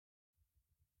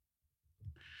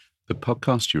The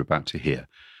podcast you're about to hear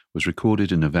was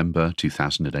recorded in November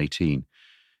 2018.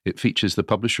 It features the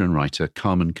publisher and writer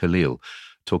Carmen Khalil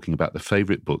talking about the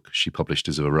favourite book she published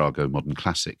as a Virago modern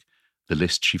classic, the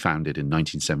list she founded in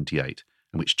 1978,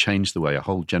 and which changed the way a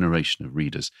whole generation of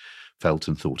readers felt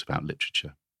and thought about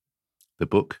literature. The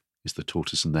book is The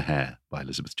Tortoise and the Hare by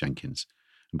Elizabeth Jenkins,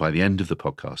 and by the end of the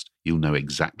podcast, you'll know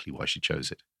exactly why she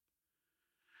chose it.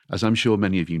 As I'm sure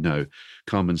many of you know,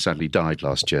 Carmen sadly died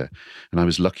last year, and I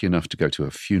was lucky enough to go to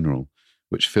her funeral,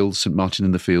 which filled St Martin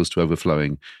in the Fields to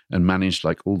overflowing and managed,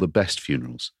 like all the best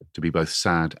funerals, to be both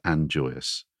sad and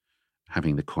joyous.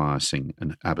 Having the choir sing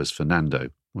an ABBA's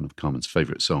Fernando, one of Carmen's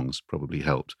favourite songs, probably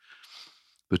helped.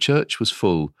 The church was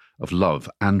full of love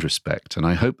and respect, and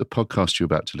I hope the podcast you're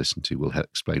about to listen to will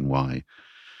explain why.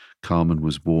 Carmen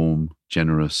was warm,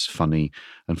 generous, funny,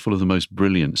 and full of the most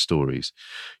brilliant stories.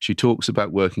 She talks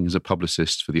about working as a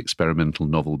publicist for the experimental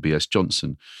novel B.S.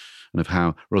 Johnson, and of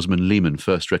how Rosamund Lehman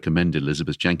first recommended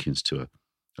Elizabeth Jenkins to her.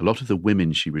 A lot of the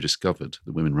women she rediscovered,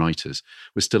 the women writers,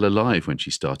 were still alive when she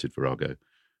started Virago,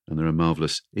 and there are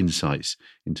marvellous insights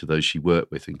into those she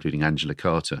worked with, including Angela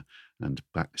Carter, and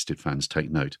Backlisted fans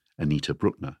take note, Anita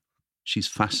Bruckner. She's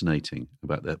fascinating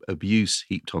about the abuse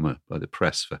heaped on her by the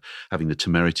press for having the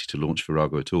temerity to launch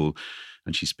Virago at all,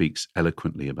 and she speaks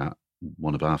eloquently about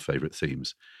one of our favourite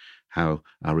themes, how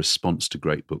our response to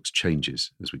great books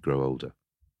changes as we grow older.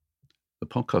 The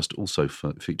podcast also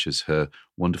features her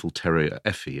wonderful terrier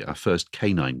Effie, our first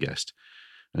canine guest,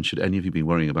 and should any of you be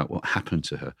worrying about what happened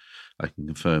to her, I can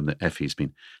confirm that Effie has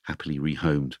been happily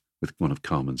rehomed with one of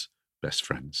Carmen's best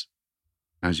friends.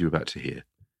 As you're about to hear,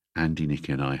 Andy,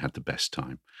 Nicky and I had the best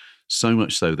time. So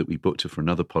much so that we booked her for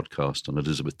another podcast on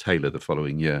Elizabeth Taylor the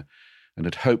following year and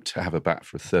had hoped to have her back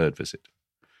for a third visit.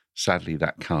 Sadly,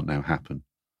 that can't now happen.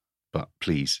 But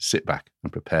please sit back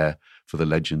and prepare for the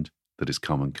legend that is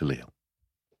Carmen Khalil.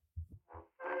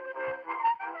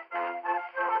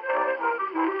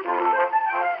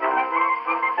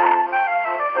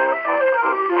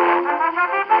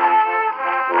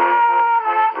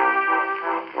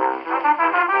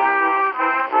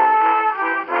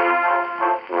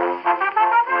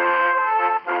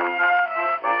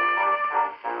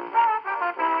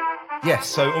 Yes,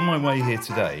 so on my way here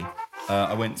today,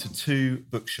 I went to two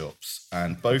bookshops,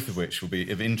 and both of which will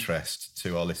be of interest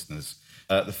to our listeners.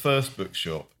 The first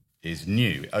bookshop is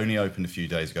new. It only opened a few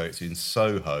days ago. It's in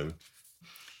Soho,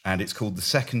 and it's called The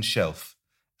Second Shelf,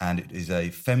 and it is a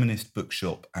feminist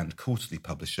bookshop and quarterly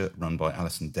publisher run by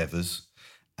Alison Devers,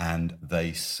 and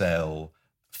they sell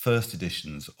first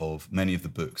editions of many of the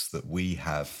books that we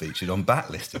have featured on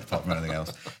Backlisted, apart from anything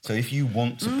else. So if you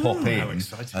want to pop in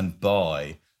and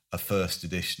buy a first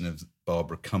edition of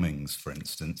Barbara Cummings, for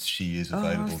instance, she is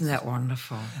available. Oh, isn't that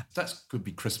wonderful? That could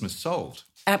be Christmas solved.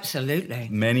 Absolutely.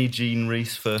 Many Jean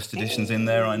Rhys first editions in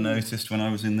there, I noticed when I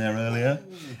was in there earlier.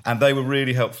 And they were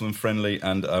really helpful and friendly,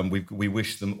 and we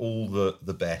wish them all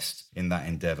the best in that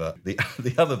endeavour.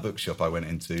 The other bookshop I went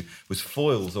into was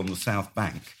Foyles on the South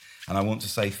Bank, and I want to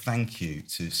say thank you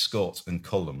to Scott and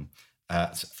Colm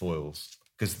at Foyles,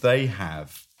 because they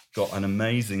have got an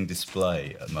amazing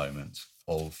display at the moment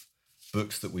of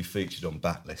books that we featured on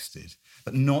Backlisted.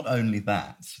 But not only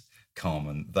that,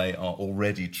 Carmen, they are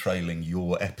already trailing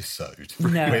your episode.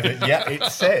 No. With it. Yeah, it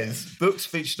says, books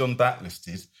featured on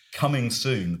Backlisted, coming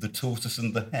soon, The Tortoise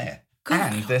and the Hare.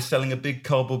 And they're selling a big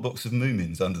cardboard box of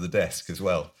Moomins under the desk as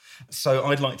well. So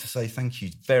I'd like to say thank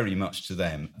you very much to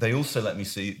them. They also let me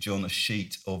see, John, a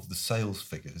sheet of the sales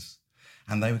figures.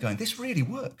 And they were going, this really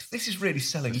works. This is really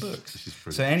selling books.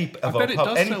 So any of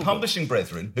any publishing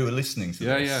brethren who are listening to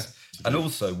this. And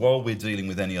also, while we're dealing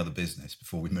with any other business,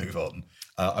 before we move on,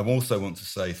 I also want to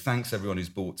say thanks everyone who's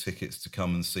bought tickets to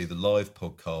come and see the live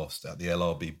podcast at the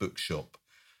LRB Bookshop.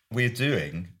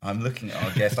 I'm looking at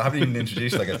our guest. I haven't even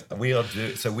introduced our guest.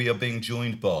 We are being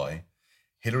joined by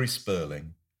Hilary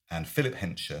Spurling and Philip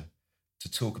Hensher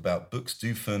to talk about Books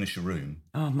Do Furnish a Room.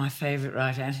 Oh, my favourite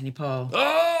writer, Anthony Paul.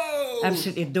 Oh!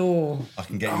 Absolutely adore. I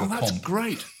can get you a comp. That's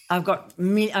great. I've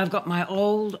got my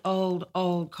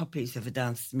old copies of A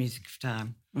Dance to the Music of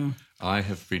Time. I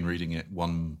have been reading it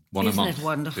one a month. Isn't it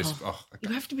wonderful? You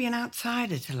have to be an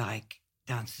outsider to like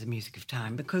Dance to the Music of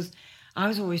Time, because I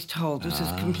was always told this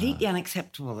was completely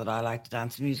unacceptable that I liked to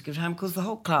dance to the music of time, because the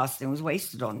whole class thing was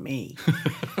wasted on me.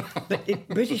 But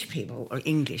British people, or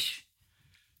English,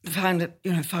 found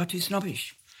it, far too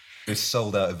snobbish. This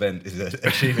sold-out event is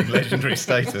achieving legendary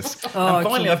status. And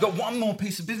finally, I've got one more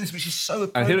piece of business, which is so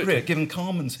appropriate, given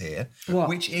Carmen's here,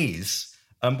 which is,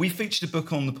 we featured a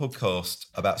book on the podcast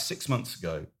about 6 months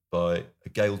ago by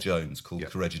Gail Jones called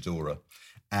Corregidora.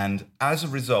 And as a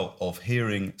result of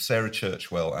hearing Sarah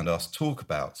Churchwell and us talk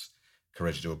about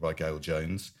Corregidor by Gail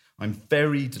Jones, I'm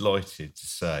very delighted to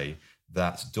say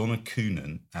that Donna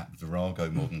Coonan at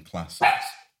Virago Modern Classics.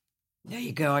 There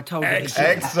you go. I told you.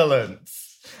 Excellent.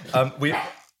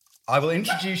 I will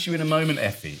introduce you in a moment,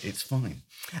 Effie. It's fine.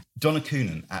 Donna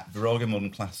Coonan at Virago Modern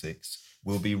Classics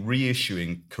will be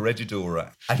reissuing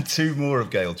Corregidora and 2 more of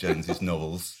Gail Jones's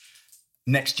novels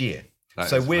next year.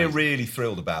 So we're really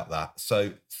thrilled about that.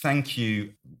 So thank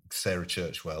you, Sarah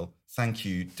Churchwell. Thank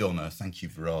you, Donna. Thank you,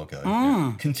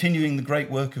 Virago. Continuing the great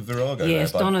work of Virago.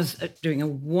 Yes, Donna's doing a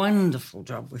wonderful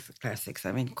job with the classics.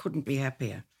 I mean, couldn't be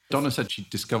happier. Donna said she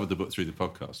discovered the book through the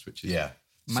podcast, which is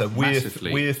So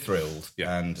massively... we're thrilled,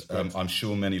 and I'm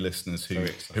sure many listeners who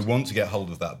want to get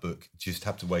hold of that book just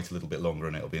have to wait a little bit longer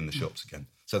and it'll be in the shops again.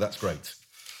 So that's great.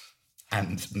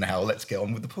 And now let's get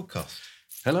on with the podcast.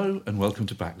 Hello and welcome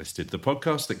to Backlisted, the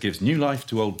podcast that gives new life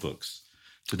to old books.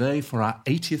 Today, for our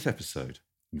 80th episode,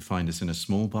 you find us in a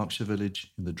small Berkshire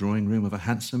village in the drawing room of a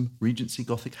handsome Regency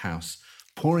Gothic house,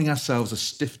 pouring ourselves a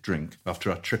stiff drink after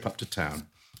our trip up to town,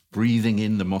 breathing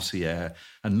in the mossy air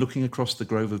and looking across the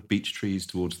grove of beech trees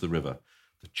towards the river,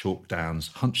 the chalk downs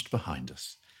hunched behind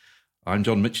us. I'm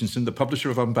John Mitchinson, the publisher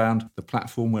of Unbound, the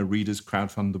platform where readers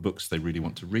crowdfund the books they really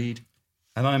want to read.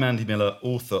 And I'm Andy Miller,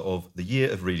 author of The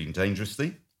Year of Reading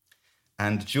Dangerously.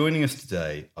 And joining us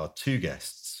today are 2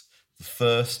 guests. The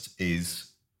first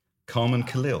is Carmen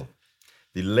Khalil,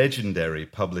 the legendary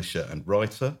publisher and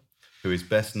writer who is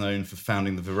best known for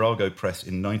founding the Virago Press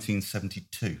in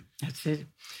 1972. That's it.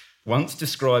 Once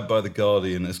described by The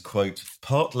Guardian as, quote,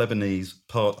 part Lebanese,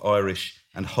 part Irish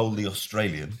and wholly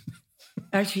Australian.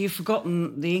 Actually, you've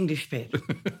forgotten the English bit,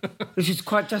 which is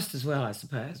quite just as well, I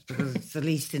suppose, because it's the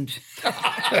least interesting.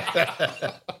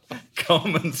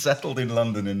 Carmen settled in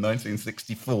London in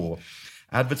 1964,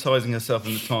 advertising herself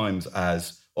in the Times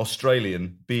as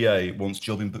Australian, BA, wants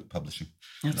job in book publishing.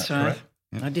 That's right. Correct?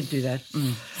 Yeah. I did do that.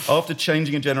 After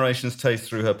changing a generation's taste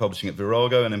through her publishing at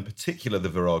Virago, and in particular the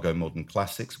Virago Modern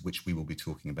Classics, which we will be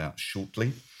talking about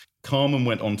shortly, Carmen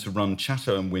went on to run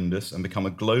Chatto and Windus and become a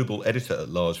global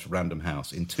editor-at-large for Random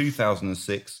House. In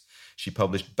 2006, she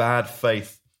published Bad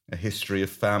Faith, A History of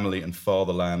Family and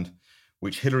Fatherland,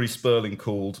 which Hilary Spurling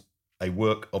called a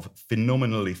work of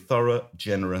phenomenally thorough,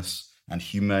 generous and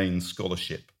humane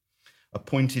scholarship.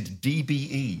 Appointed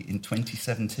DBE in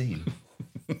 2017.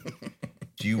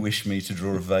 Do you wish me to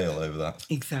draw a veil over that?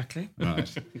 Exactly.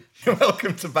 Right.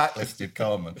 Welcome to Backlisted,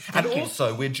 Carmen. And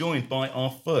also, we're joined by our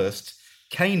first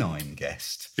canine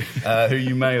guest, who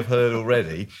you may have heard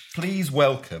already. Please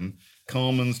welcome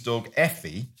Carmen's dog,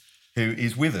 Effie, who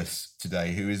is with us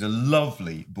today, who is a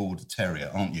lovely border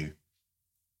terrier, aren't you?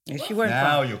 Yes, you weren't.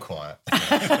 Now you're quiet.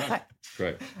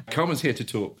 Great. Carmen's here to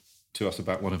talk to us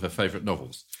about one of her favourite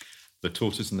novels, The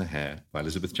Tortoise and the Hare by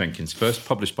Elizabeth Jenkins, first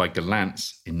published by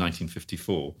Gollancz in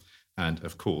 1954 and,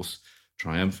 of course,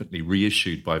 triumphantly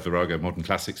reissued by Virago Modern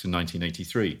Classics in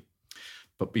 1983.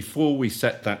 But before we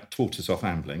set that tortoise off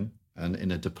ambling, and in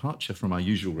a departure from our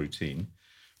usual routine,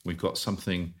 we've got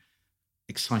something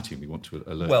exciting we want to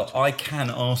alert. Well, I can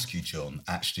ask you, John,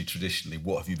 actually, traditionally,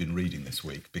 what have you been reading this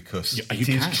week? Because it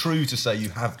is true to say you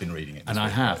have been reading it this week. And I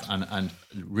have, and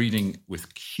reading with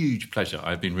huge pleasure.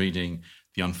 I've been reading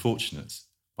The Unfortunates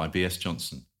by B.S.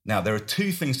 Johnson. Now, there are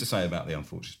 2 things to say about The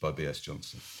Unfortunates by B.S.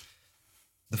 Johnson.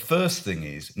 The first thing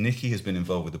is Nikki has been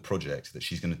involved with a project that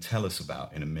she's going to tell us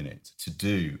about in a minute to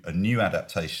do a new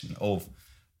adaptation of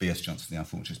B.S. Johnson, The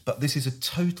Unfortunates. But this is a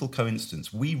total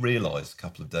coincidence. We realised a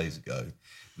couple of days ago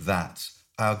that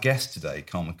our guest today,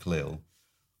 Carmen Khalil,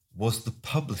 was the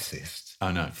publicist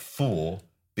for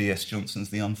B.S. Johnson's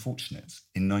The Unfortunates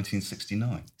in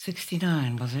 1969.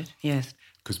 69, was it? Yes.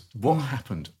 Because what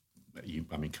happened,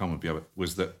 Carmen would be able,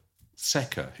 was that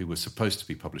Secker, who was supposed to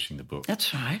be publishing the book,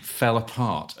 that's right, fell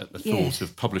apart at the thought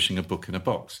of publishing a book in a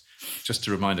box. Just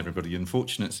to remind everybody, The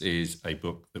Unfortunates is a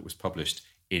book that was published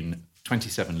in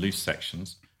 27 loose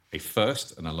sections, a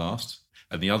first and a last,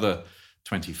 and the other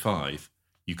 25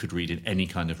 you could read in any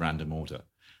kind of random order.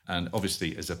 And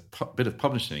obviously, as a bit of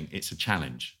publishing, it's a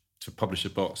challenge. To publish a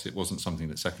box, it wasn't something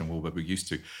that Secker and Wahlberg were used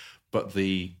to. But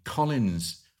the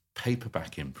Collins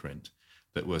paperback imprint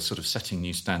that were sort of setting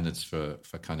new standards for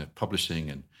kind of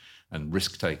publishing and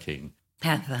risk-taking.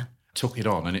 Panther. Took it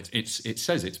on, and it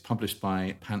says it's published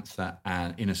by Panther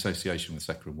and in association with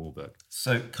Secker and Wahlberg.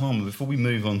 So, Carmen, before we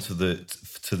move on to the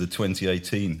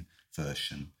 2018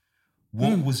 version,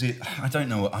 what was it? I don't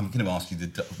know. I'm going to ask you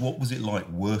what was it like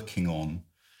working on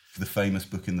the famous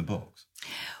book in the box?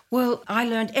 Well, I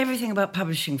learned everything about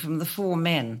publishing from the 4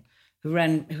 men who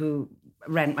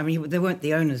ran. I mean, they weren't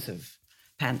the owners of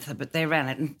Panther, but they ran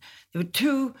it. And there were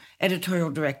 2 editorial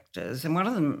directors, and one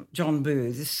of them, John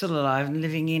Booth, is still alive and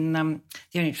living in,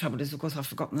 the only trouble is, of course, I've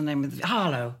forgotten the name of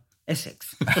Harlow,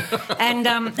 Essex. And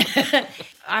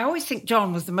I always think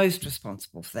John was the most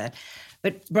responsible for that.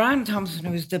 But Brian Thompson,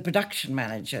 who was the production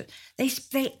manager, they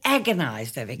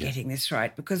agonised over getting this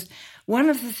right, because one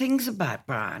of the things about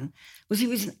Brian was he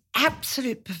was an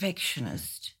absolute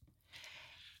perfectionist.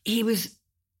 He was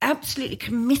absolutely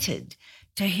committed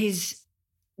to his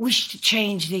wish to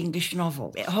change the English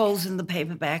novel. Holes in the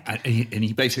paperback. And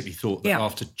he basically thought that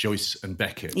after Joyce and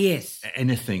Beckett,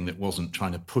 anything that wasn't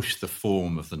trying to push the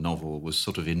form of the novel was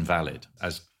sort of invalid,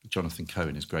 as Jonathan Coe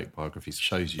in his great biography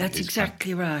shows you. That's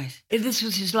exactly right. This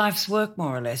was his life's work,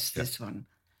 more or less, this one.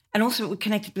 And also it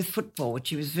connected with football, which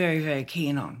he was very, very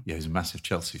keen on. Yeah, he's a massive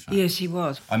Chelsea fan. Yes, he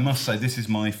was. I must say, this is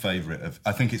my favourite.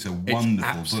 I think it's a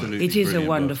wonderful book. It is a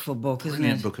wonderful book, isn't it?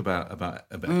 Brilliant book about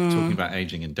talking about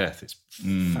ageing and death. It's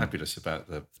fabulous about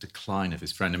the decline of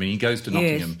his friend. I mean, he goes to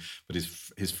Nottingham, but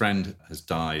his friend has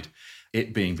died.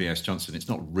 It being B.S. Johnson, it's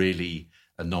not really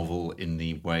a novel in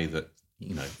the way that,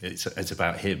 you know, it's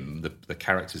about him. The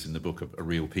characters in the book are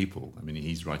real people. I mean,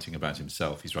 he's writing about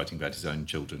himself. He's writing about his own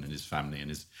children and his family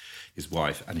and his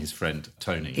wife and his friend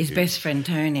Tony. His best friend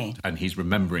Tony. And he's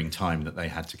remembering time that they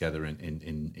had together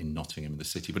in Nottingham, the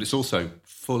city. But it's also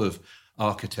full of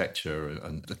architecture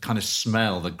and the kind of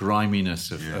smell, the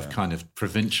griminess of kind of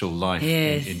provincial life.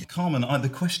 Yes. Carmen, the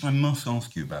question I must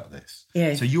ask you about this.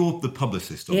 Yes. So you're the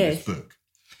publicist on this book.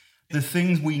 The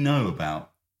things we know about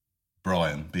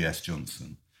Brian B.S.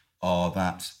 Johnson are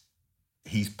that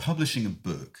he's publishing a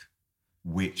book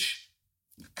which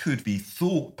could be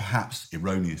thought, perhaps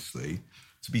erroneously,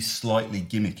 to be slightly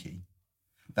gimmicky,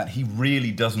 that he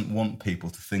really doesn't want people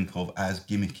to think of as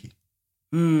gimmicky.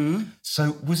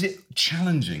 So was it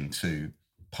challenging to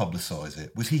publicise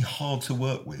it? Was he hard to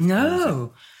work with?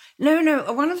 No.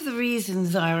 One of the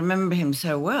reasons I remember him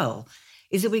so well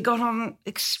is that we got on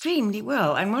extremely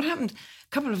well. And what happened a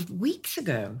couple of weeks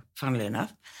ago, funnily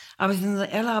enough, I was in the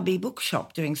LRB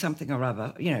bookshop doing something or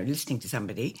other, listening to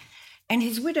somebody, and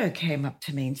his widow came up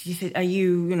to me and she said, are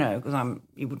you, because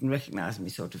you wouldn't recognise me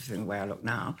sort of thing, the way I look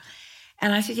now.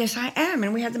 And I said, yes, I am.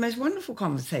 And we had the most wonderful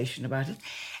conversation about it.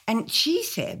 And she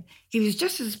said he was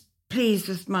just as pleased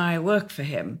with my work for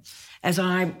him as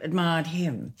I admired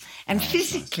him. And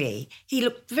physically, he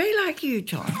looked very like you,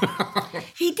 John.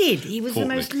 He did. He was the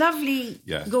most lovely,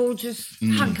 gorgeous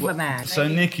hunk of a man. So,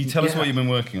 Nikki, tell us what you've been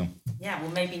working on. Yeah,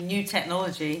 well, maybe new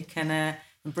technology can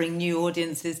bring new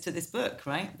audiences to this book,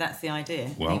 right? That's the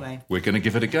idea. Well, anyway, we're going to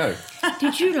give it a go.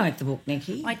 Did you like the book,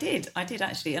 Nikki? I did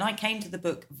actually. And I came to the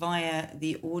book via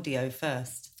the audio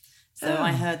first. So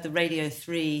I heard the Radio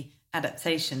 3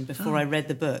 adaptation before I read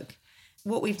the book.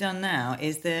 What we've done now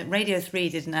is the Radio 3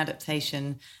 did an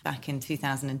adaptation back in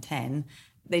 2010.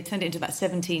 They turned it into about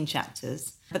 17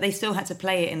 chapters, but they still had to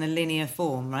play it in a linear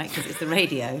form, right? Because it's the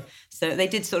radio. So they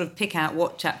did sort of pick out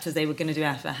what chapters they were going to do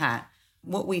out of a hat.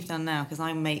 What we've done now, because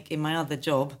in my other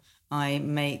job, I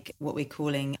make what we're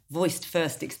calling voiced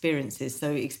first experiences.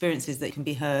 So experiences that can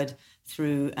be heard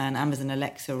through an Amazon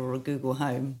Alexa or a Google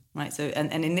Home, right? So,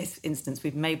 and in this instance,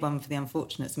 we've made one for the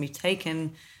unfortunates, and we've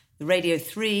taken the Radio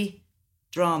 3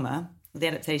 drama, the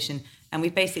adaptation, and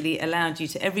we've basically allowed you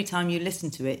to, every time you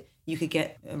listen to it, you could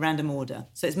get a random order.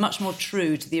 So it's much more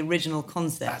true to the original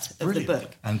concept of the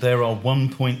book. And there are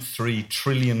 1.3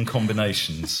 trillion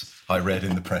combinations, I read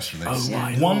in the press release. Oh,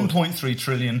 my 1.3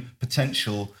 trillion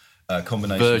potential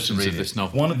combinations. Versions of this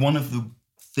novel. One of the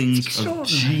things of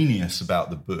genius about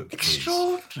the book is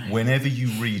whenever you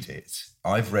read it,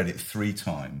 I've read it 3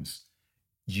 times,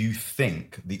 you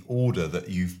think the order that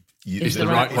is the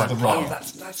right one. Oh,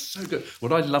 that's so good.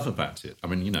 What I love about it, I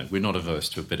mean, we're not averse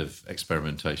to a bit of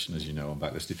experimentation, as you know, on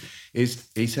Backlisted, is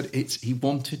he said he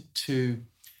wanted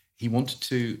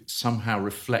to somehow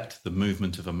reflect the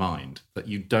movement of a mind, that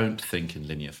you don't think in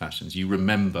linear fashions. You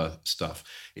remember stuff,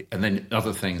 and then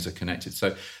other things are connected.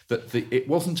 So that it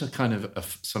wasn't a kind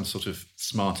of some sort of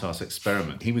smart-ass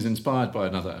experiment. He was inspired by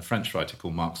a French writer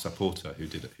called Marc Saporta,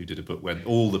 who did a book where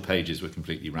all the pages were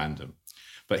completely random.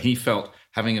 But he felt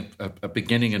having a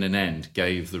beginning and an end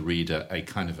gave the reader a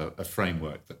kind of a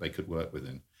framework that they could work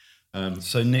within.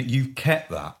 So, Nick, you've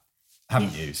kept that,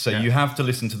 haven't you? So you have to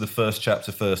listen to the first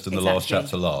chapter first and the last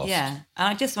chapter last. Yeah. And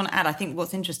I just want to add, I think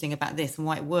what's interesting about this and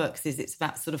why it works is it's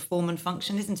about sort of form and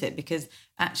function, isn't it? Because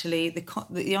actually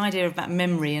the idea about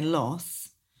memory and loss,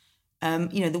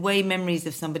 the way memories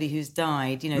of somebody who's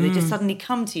died, they just suddenly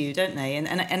come to you, don't they? And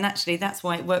actually that's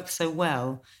why it works so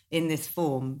well in this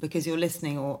form, because you're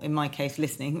listening, or in my case,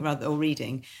 listening rather, or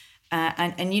reading.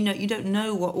 And you don't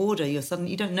know what order you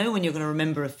don't know when you're going to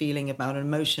remember a feeling about an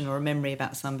emotion or a memory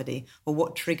about somebody or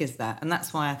what triggers that. And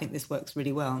that's why I think this works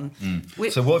really well.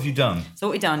 So what have you done? So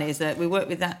what we've done is we work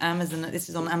with that Amazon. This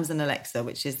is on Amazon Alexa,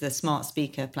 which is the smart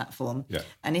speaker platform. Yeah.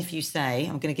 And if you say,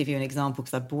 I'm going to give you an example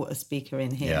because I brought a speaker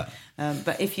in here. Yeah.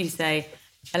 But if you say,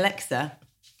 Alexa,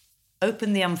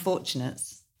 open The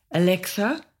Unfortunates.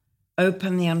 Alexa,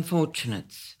 open The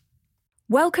Unfortunates.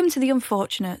 Welcome to The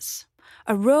Unfortunates,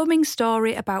 a roaming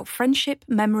story about friendship,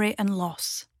 memory and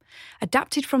loss.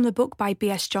 Adapted from the book by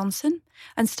B.S. Johnson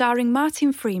and starring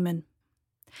Martin Freeman.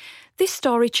 This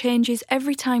story changes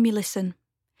every time you listen.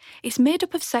 It's made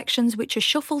up of sections which are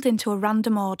shuffled into a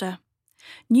random order.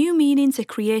 New meanings are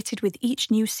created with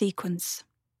each new sequence.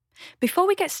 Before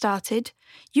we get started,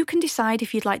 you can decide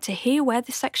if you'd like to hear where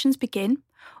the sections begin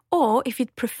or if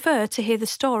you'd prefer to hear the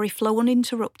story flow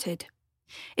uninterrupted.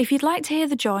 If you'd like to hear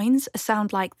the joins, a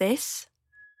sound like this,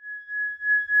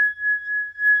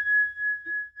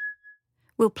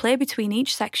 we'll play between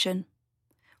each section.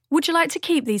 Would you like to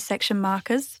keep these section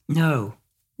markers? No.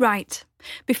 Right.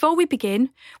 Before we begin,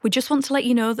 we just want to let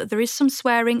you know that there is some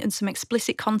swearing and some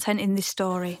explicit content in this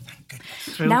story.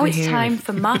 Now it's time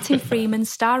for Martin Freeman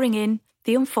starring in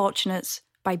The Unfortunates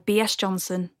by B.S.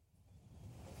 Johnson.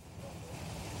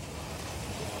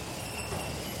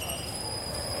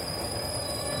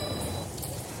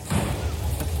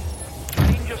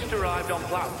 Just arrived on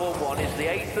platform 1 is the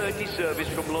 8:30 service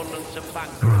from London St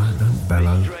Pancras. All right, don't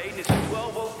bellow. Next train is the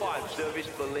 12:05 service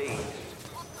for Leeds.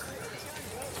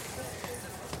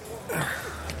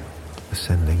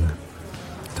 Ascending.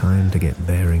 Time to get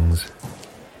bearings.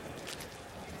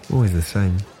 Always the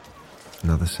same.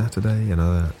 Another Saturday,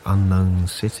 another unknown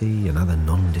city, another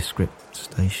nondescript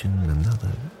station,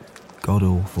 another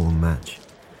god-awful match.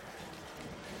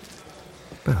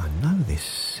 But I know this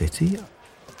city.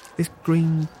 This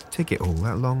green ticket hall,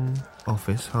 that long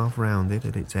office half-rounded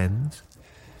at its ends.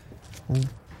 All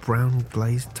brown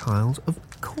glazed tiles. Of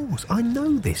course, I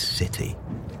know this city.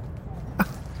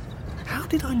 How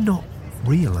did I not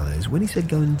realise when he said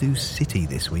go and do City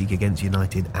this week against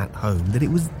United at home that it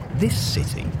was this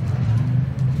city?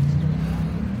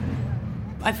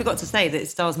 I forgot to say that it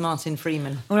stars Martin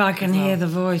Freeman. Well, I can hear the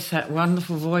voice, that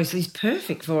wonderful voice. He's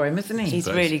perfect for him, isn't he?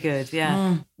 He's really good,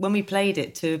 yeah. When we played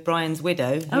it to Brian's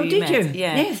widow, who did met, you?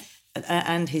 Yeah. Yes.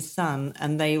 And his son,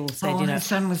 and they all said, his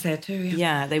son was there too.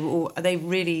 Yeah, they were all. They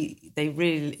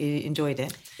really enjoyed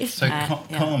it. So,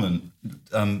 Carmen,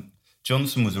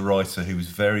 Johnson was a writer who was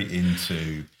very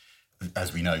into,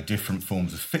 as we know, different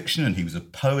forms of fiction, and he was a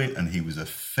poet, and he was a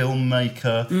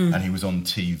filmmaker, and he was on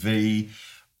TV.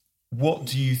 What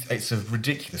do you... It's a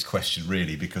ridiculous question,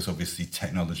 really, because obviously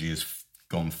technology has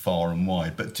gone far and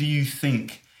wide, but do you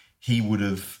think he would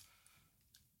have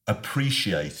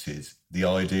appreciated the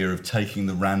idea of taking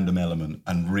the random element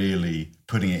and really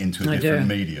putting it into a different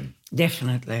medium?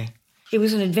 Definitely. He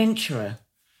was an adventurer.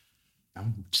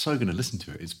 I'm so going to listen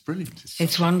to it. It's brilliant.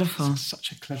 It's wonderful. It's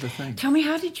such a clever thing. Tell me,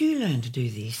 how did you learn to do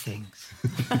these things?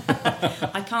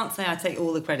 I can't say I take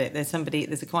all the credit. There's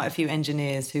quite a few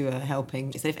engineers who are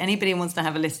helping. So if anybody wants to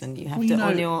have a listen, you have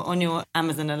on your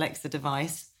Amazon Alexa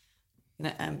device,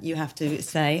 you have to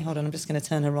say, hold on, I'm just going to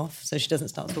turn her off so she doesn't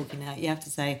start talking now. You have to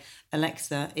say,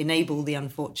 Alexa, enable The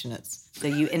Unfortunates. So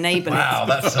you enable it. Wow,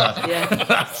 that's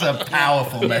a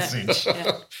powerful message.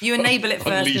 Yeah. You enable it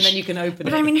first and then you can open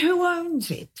it. But I mean, who owns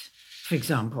it, for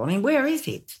example? I mean, where is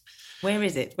it? Where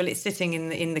is it? Well, it's sitting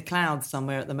in the cloud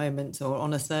somewhere at the moment or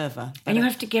on a server. And you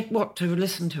have to get what to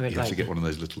listen to it? You have to get one of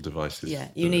those little devices. Yeah,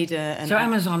 you need So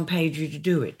Amazon paid you to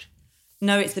do it?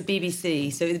 No, it's the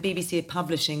BBC. So the BBC are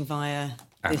publishing via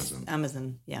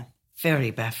Amazon. Yeah.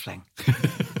 Very baffling.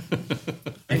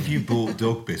 If you bought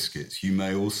dog biscuits, you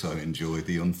may also enjoy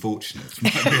The Unfortunates.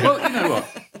 Well, you know what?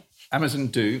 Amazon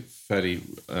do fairly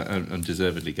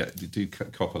undeservedly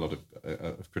cop a lot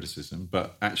of criticism,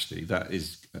 but actually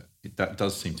that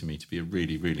does seem to me to be a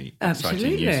really, really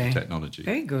exciting use of technology.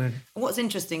 Very good. What's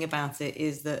interesting about it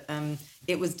is that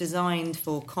it was designed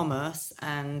for commerce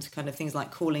and kind of things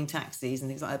like calling taxis and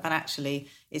things like that, but actually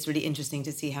it's really interesting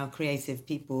to see how creative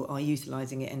people are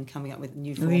utilising it and coming up with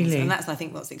new forms. Really? And that's, I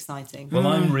think, what's exciting. Well,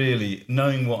 I'm really,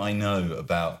 knowing what I know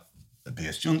about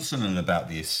B.S. Johnson and about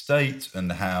the estate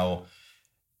and how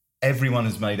everyone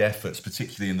has made efforts,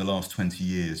 particularly in the last 20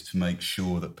 years, to make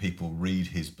sure that people read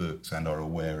his books and are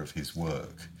aware of his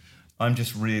work. I'm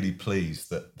just really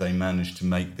pleased that they managed to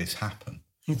make this happen.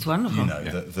 It's wonderful.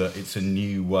 That it's a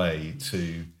new way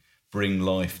to bring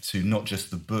life to not just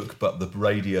the book, but the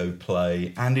radio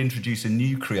play, and introduce a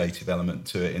new creative element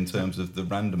to it in terms of the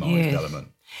randomised element.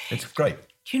 It's great.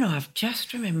 Do you know, I've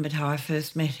just remembered how I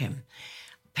first met him.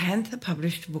 Panther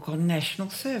published a book on national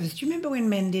service. Do you remember when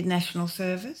men did national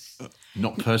service?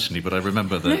 Not personally, but I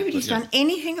remember that. Nobody's done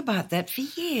anything about that for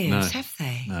years, have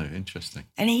they? No, interesting.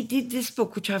 And he did this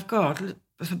book, which I've got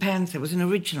for Panther, was an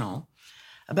original,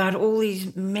 about all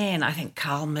these men. I think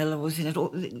Carl Miller was in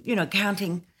it,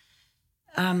 counting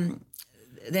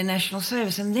their national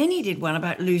service. And then he did one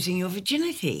about losing your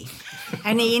virginity.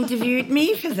 And he interviewed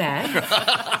me for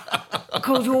that,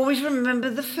 called You Always Remember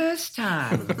the First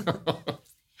Time.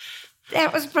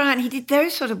 That was Brian. He did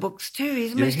those sort of books too.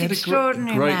 He's the most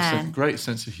extraordinary man. Great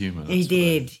sense of humour. He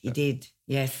did,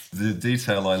 yes. The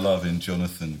detail I love in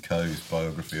Jonathan Coe's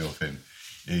biography of him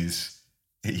is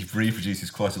he reproduces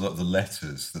quite a lot of the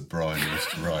letters that Brian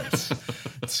used to write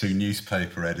to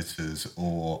newspaper editors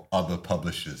or other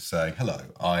publishers saying, "Hello,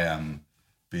 I am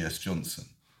B.S. Johnson.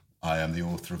 I am the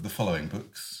author of the following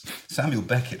books. Samuel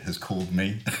Beckett has called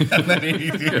me."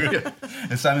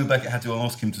 And Samuel Beckett had to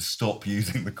ask him to stop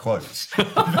using the quotes.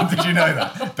 Did you know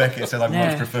that? Beckett said, "I'd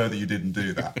much prefer that you didn't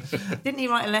do that." Didn't he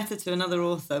write a letter to another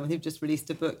author when he'd just released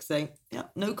a book saying, "Yeah,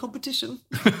 no competition"?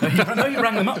 No, he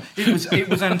rang them up. It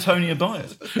was Antonia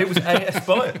Byers. It was A.S.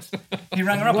 Byers. He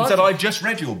rang her up and said, "I just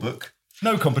read your book.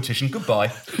 No competition.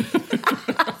 Goodbye."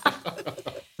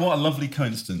 What a lovely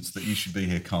coincidence that you should be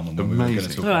here, Carmen, when we were going to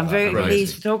talk about I'm very that.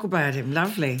 pleased to talk about him.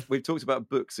 Lovely. We've talked about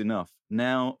books enough.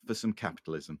 Now for some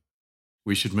capitalism.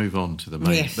 We should move on to the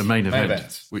main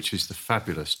event, which is the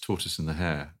fabulous Tortoise and the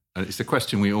Hare. And it's the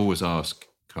question we always ask,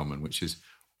 Carmen, which is,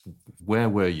 where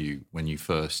were you when you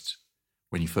first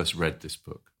read this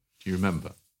book? Do you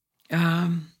remember?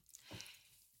 No,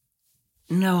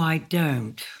 I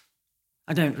don't.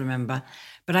 I don't remember.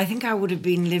 But I think I would have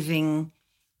been living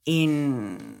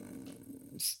in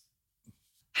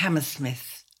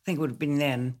Hammersmith. I think it would have been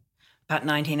then, about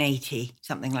 1980,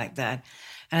 something like that.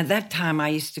 And at that time, I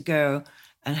used to go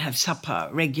and have supper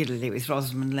regularly with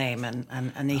Rosamund Lehman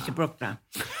and Anita Bruckner.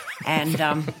 And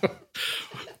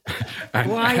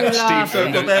why are you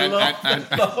laughing?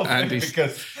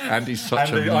 Andy's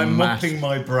such a I'm mopping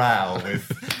my brow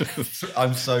with,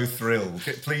 I'm so thrilled.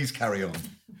 Please carry on.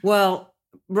 Well,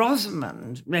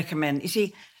 Rosamund recommended, you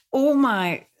see, all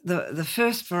the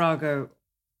first Virago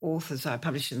authors I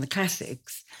published in the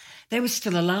classics, they were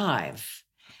still alive.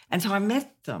 And so I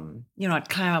met them. I'd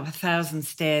climb up 1,000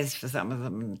 stairs for some of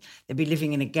them, and they'd be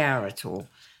living in a garret or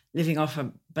living off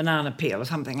a banana peel or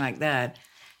something like that.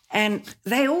 And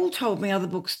they all told me other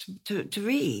books to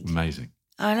read. Amazing.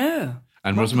 I know.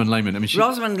 And Rosamund Lehman,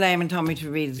 Rosamund Lehman told me to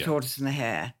read The Tortoise and the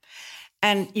Hare.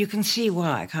 And you can see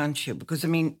why, can't you? Because,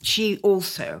 she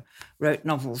also wrote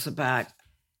novels about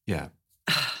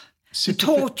the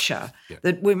torture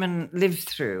that women live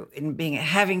through in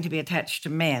having to be attached to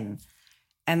men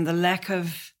and the lack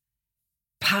of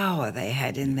power they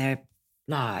had in their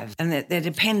lives and their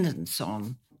dependence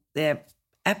on their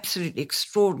absolutely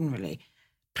extraordinarily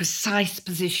precise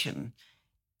position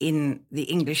in the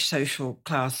English social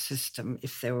class system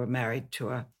if they were married to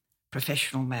a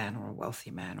professional man or a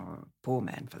wealthy man or a poor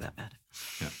man, for that matter.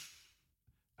 Yeah.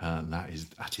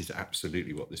 That is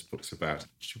absolutely what this book's about.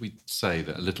 Should we say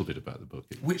a little bit about the book?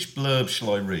 Which blurb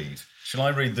shall I read? Shall I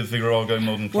read the Virago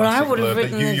Modern Classic blurb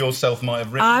that you yourself might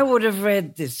have written? I would have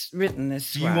written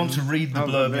this. Do you want to read the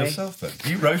blurb yourself then?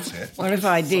 You wrote it. Well, if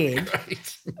I did.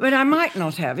 But I might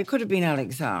not have. It could have been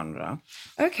Alexandra.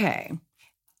 Okay.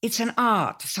 It's an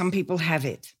art. Some people have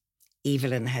it,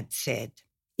 Evelyn had said.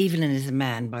 Evelyn is a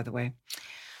man, by the way.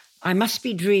 I must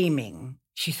be dreaming,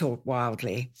 she thought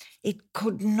wildly. It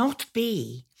could not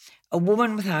be. A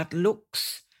woman without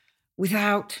looks,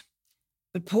 without...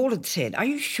 But Paul had said, are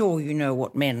you sure you know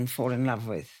what men fall in love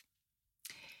with?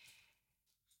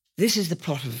 This is the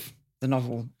plot of the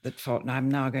novel that I'm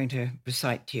now going to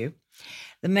recite to you.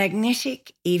 The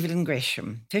magnetic Evelyn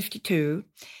Gresham, 52,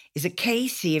 is a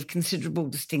KC of considerable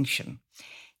distinction.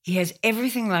 He has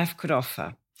everything life could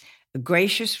offer. A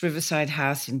gracious riverside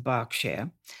house in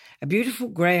Berkshire, a beautiful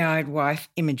grey-eyed wife,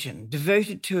 Imogen,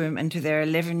 devoted to him and to their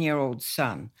 11-year-old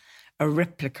son, a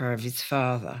replica of his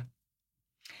father.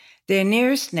 Their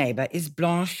nearest neighbour is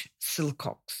Blanche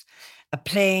Silcox, a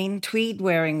plain,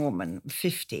 tweed-wearing woman,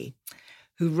 50,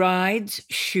 who rides,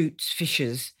 shoots,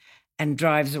 fishes, and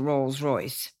drives a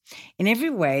Rolls-Royce. In every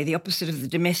way, the opposite of the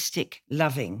domestic,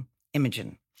 loving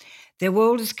Imogen. Their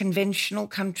world is conventional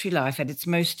country life at its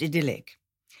most idyllic.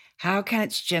 How can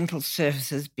its gentle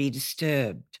surfaces be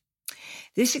disturbed?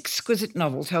 This exquisite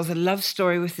novel tells a love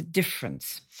story with a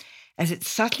difference, as it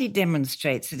subtly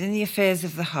demonstrates that in the affairs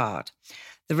of the heart,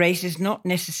 the race is not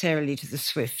necessarily to the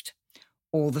swift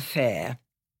or the fair.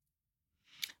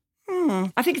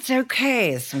 I think it's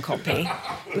okay as some copy,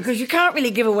 because you can't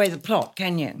really give away the plot,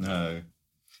 can you? No.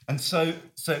 And so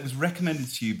it was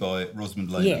recommended to you by Rosamund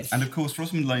Lehman. Yes. And of course,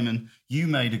 Rosamund Lehman, you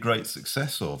made a great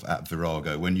success of at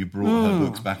Virago when you brought her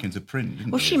books back into print, didn't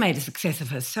you? Well, she made a success of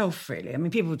herself, really. I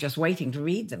mean, people were just waiting to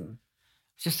read them.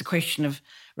 It's just a question of,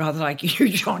 rather like you,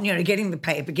 John, getting the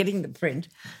paper, getting the print,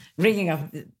 ringing up,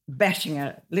 bashing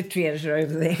a literary editor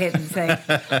over the head and saying,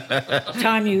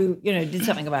 time you did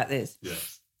something about this. Yeah,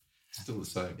 still the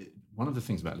same. One of the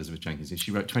things about Elizabeth Jenkins is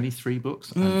she wrote 23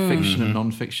 books, and fiction and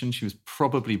non-fiction. She was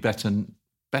probably better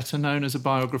known as a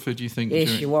biographer, do you think? Yes,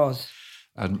 she was.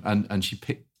 And she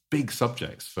picked big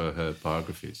subjects for her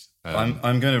biographies.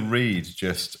 I'm going to read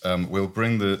just, we'll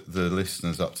bring the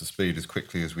listeners up to speed as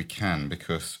quickly as we can,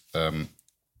 because I'm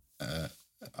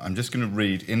just going to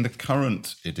read, in the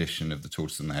current edition of The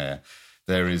Tortoise and the Hare,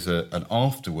 there is an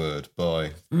afterword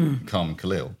by Carmen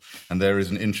Khalil, and there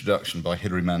is an introduction by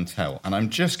Hilary Mantel. And I'm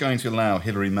just going to allow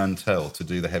Hilary Mantel to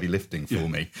do the heavy lifting for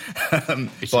me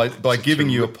by giving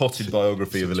you a potted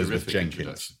biography of Elizabeth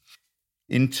Jenkins.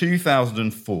 In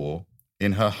 2004,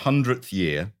 in her 100th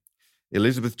year,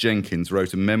 Elizabeth Jenkins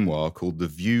wrote a memoir called The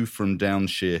View from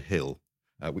Downshire Hill,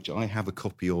 which I have a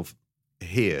copy of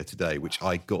here today, which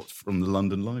I got from the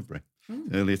London Library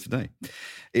earlier today.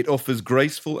 It offers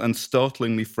graceful and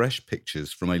startlingly fresh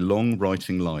pictures from a long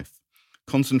writing life,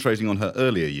 concentrating on her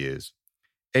earlier years.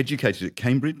 Educated at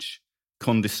Cambridge,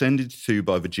 condescended to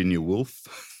by Virginia Woolf,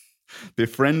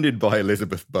 befriended by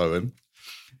Elizabeth Bowen,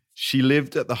 she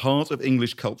lived at the heart of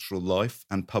English cultural life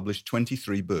and published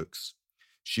 23 books.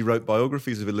 She wrote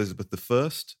biographies of Elizabeth I,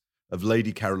 of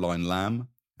Lady Caroline Lamb,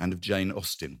 and of Jane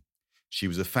Austen. She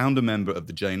was a founder member of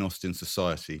the Jane Austen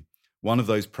Society, one of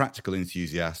those practical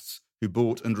enthusiasts who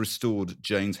bought and restored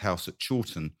Jane's house at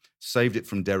Chawton, saved it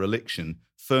from dereliction,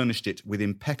 furnished it with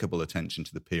impeccable attention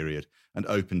to the period, and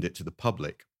opened it to the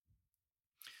public.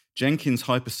 Jenkins'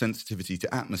 hypersensitivity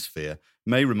to atmosphere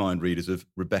may remind readers of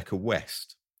Rebecca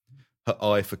West. Her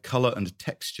eye for colour and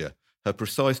texture, her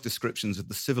precise descriptions of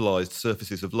the civilised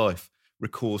surfaces of life,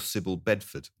 recalls Sybil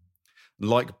Bedford.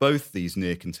 Like both these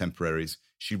near contemporaries,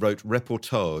 she wrote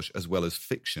reportage as well as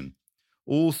fiction.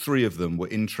 All three of them were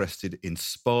interested in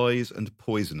spies and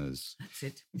poisoners, That's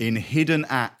it. in hidden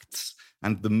acts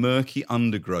and the murky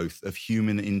undergrowth of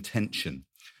human intention.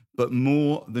 But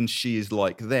more than she is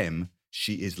like them,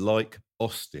 she is like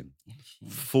Austen.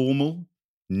 Formal,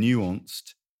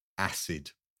 nuanced,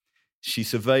 acid. She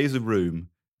surveys a room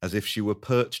as if she were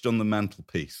perched on the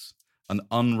mantelpiece, an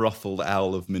unruffled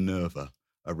owl of Minerva,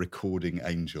 a recording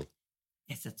angel.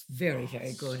 Yes, that's very,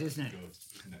 very good, isn't it?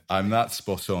 I'm that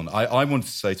spot on. I wanted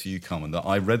to say to you, Carmen, that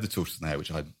I read The Tortoise and the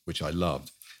Hare, which I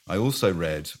loved. I also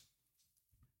read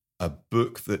a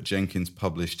book that Jenkins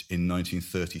published in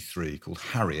 1933 called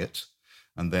Harriet,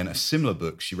 and then a similar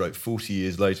book she wrote 40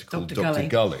 years later called Dr.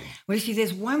 Gully. Well, you see,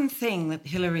 there's one thing that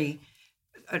Hilary,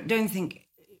 I don't think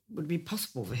would be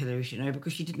possible for Hilary,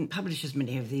 because she didn't publish as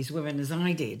many of these women as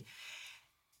I did.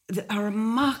 A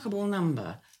remarkable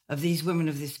number of these women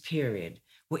of this period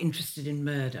were interested in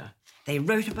murder. They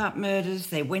wrote about murders.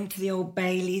 They went to the Old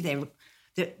Bailey.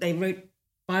 They wrote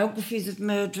biographies of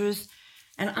murderers.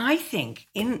 And I think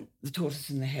in The Tortoise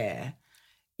and the Hare,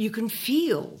 you can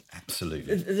feel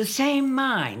absolutely the same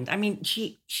mind. I mean,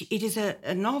 it is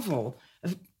a novel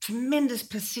of tremendous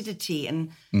placidity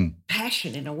and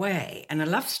passion in a way, and a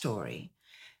love story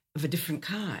of a different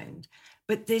kind.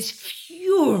 But there's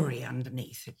fury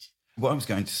underneath it. What I was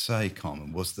going to say,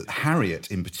 Carmen, was that Harriet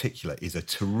in particular is a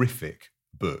terrific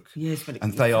book. Yes, but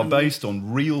and they are based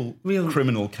on real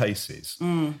criminal cases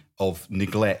of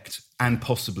neglect and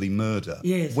possibly murder.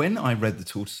 Yes. When I read The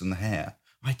Tortoise and the Hare,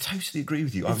 I totally agree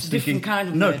with you. It's I was a different thinking, kind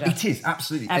of murder. No, it is,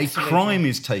 absolutely. A crime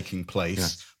is taking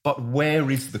place, but where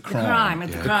is the crime?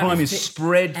 The crime is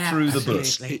spread through the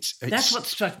book. That's what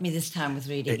struck me this time with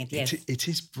reading it, yes. It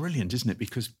is brilliant, isn't it?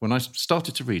 Because when I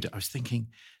started to read it, I was thinking,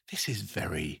 this is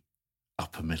very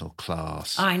upper middle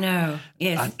class. I know,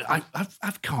 yes.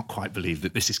 I can't quite believe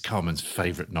that this is Carmen's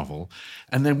favourite novel.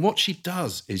 And then what she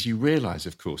does is you realise,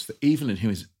 of course, that Evelyn,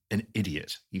 who is an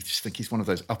idiot, you just think he's one of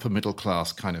those upper middle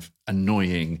class kind of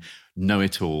annoying,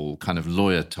 know-it-all kind of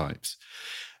lawyer types.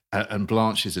 And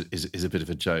Blanche is a bit of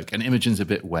a joke. And Imogen's a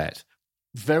bit wet.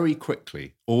 Very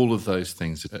quickly, all of those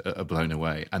things are blown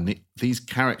away. And these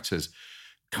characters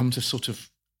come to sort of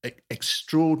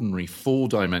extraordinary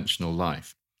four-dimensional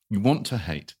life. You want to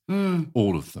hate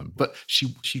all of them, but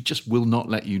she just will not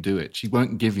let you do it. She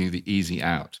won't give you the easy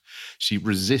out. She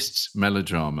resists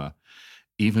melodrama,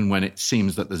 even when it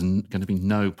seems that there's going to be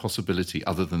no possibility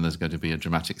other than there's going to be a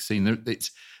dramatic scene.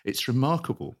 It's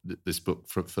remarkable, this book,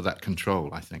 for that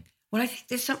control, I think. Well, I think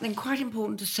there's something quite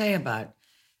important to say about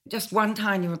just one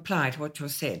tiny reply to what you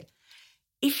said.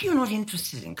 if you're not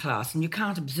interested in class and you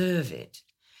can't observe it,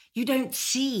 you don't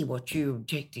see what you're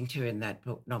objecting to in that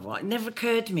book novel. It never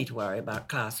occurred to me to worry about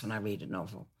class when I read a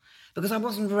novel, because I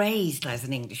wasn't raised as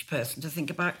an English person to think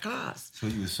about class. That's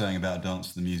what you were saying about Dance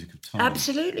to the Music of Time.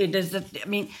 Absolutely.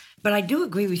 But I do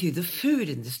agree with you. The food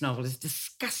in this novel is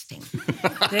disgusting.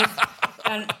 The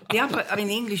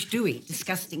English do eat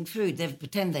disgusting food. They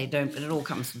pretend they don't, but it all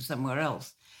comes from somewhere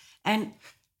else. And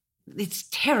it's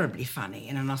terribly funny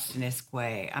in an Austen-esque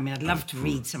way. I mean, I'd love to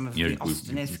read some of the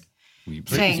Austen-esque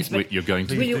sayings, but you're going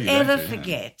to. Will you ever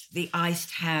forget the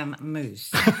iced ham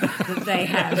mousse that they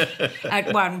have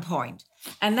at one point?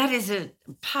 And that is a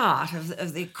part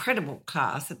of the credible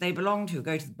class that they belong to.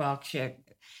 Go to the Berkshire,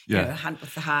 hunt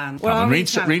with the hound. Well, read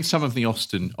some of the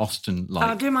Austen life.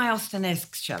 I'll do my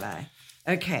Austen-esque, shall I?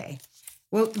 Okay.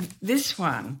 Well, this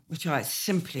one, which I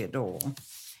simply adore.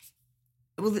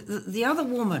 Well, the other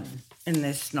woman in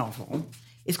this novel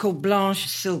is called Blanche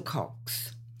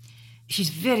Silcox. She's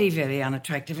very, very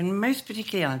unattractive, and most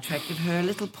particularly unattractive, her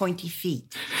little pointy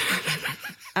feet.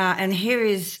 And here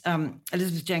is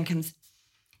Elizabeth Jenkins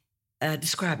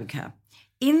describing her.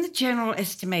 In the general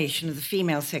estimation of the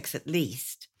female sex at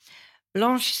least,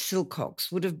 Blanche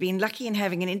Silcox would have been lucky in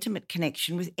having an intimate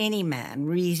connection with any man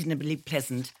reasonably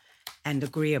pleasant and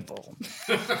agreeable.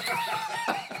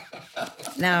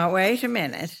 Now, wait a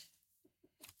minute.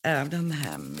 I've done the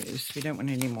ham mousse. We don't want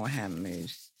any more ham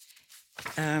mousse.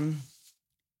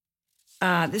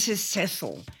 This is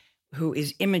Cecil, who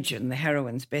is Imogen, the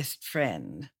heroine's best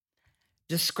friend,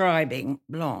 describing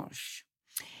Blanche.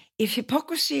 If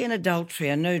hypocrisy and adultery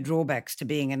are no drawbacks to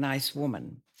being a nice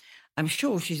woman, I'm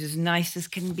sure she's as nice as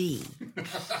can be.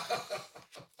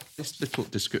 This little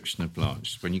description of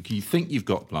Blanche, when you think you've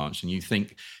got Blanche and you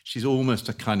think she's almost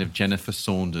a kind of Jennifer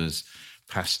Saunders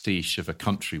pastiche of a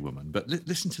countrywoman. But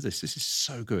listen to this. This is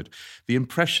so good. The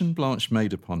impression Blanche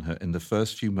made upon her in the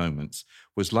first few moments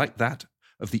was like that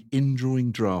of the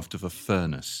indrawing draught of a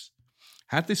furnace.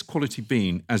 Had this quality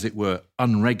been, as it were,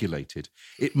 unregulated,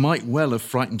 it might well have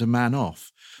frightened a man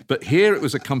off. But here it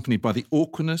was accompanied by the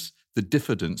awkwardness, the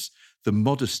diffidence, the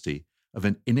modesty of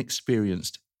an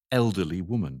inexperienced elderly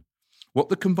woman. What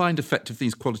the combined effect of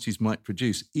these qualities might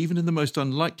produce, even in the most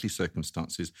unlikely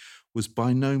circumstances, was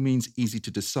by no means easy to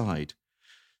decide.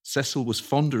 Cecil was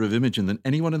fonder of Imogen than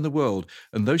anyone in the world,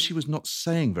 and though she was not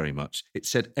saying very much, it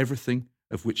said everything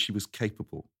of which she was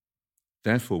capable.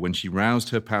 Therefore, when she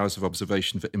roused her powers of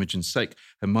observation for Imogen's sake,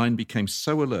 her mind became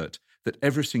so alert that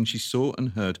everything she saw and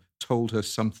heard told her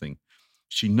something.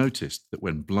 She noticed that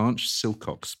when Blanche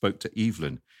Silcox spoke to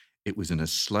Evelyn, it was in a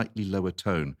slightly lower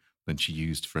tone than she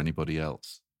used for anybody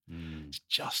else. It's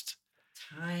just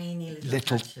tiny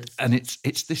little touches. And it's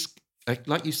this,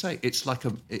 like you say, it's like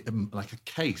a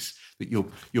case that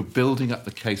you're building up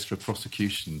the case for a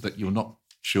prosecution that you're not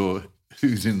sure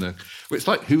who's in the. It's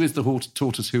like who is the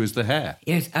tortoise, who is the hare?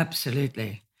 Yes,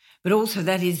 absolutely. But also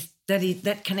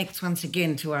that connects once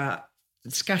again to our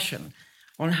discussion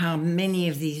on how many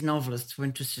of these novelists were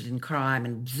interested in crime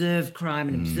and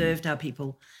observed how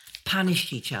people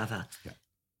punished each other. Yeah.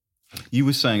 You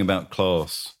were saying about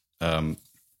class, and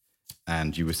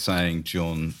you were saying,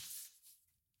 John,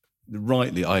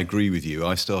 rightly, I agree with you.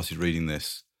 I started reading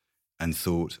this and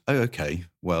thought, oh, okay,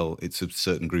 well, it's a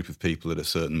certain group of people at a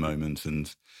certain moment,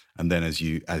 and then as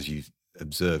you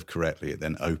observe correctly, it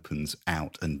then opens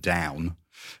out and down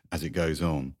as it goes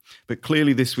on. But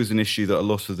clearly this was an issue that a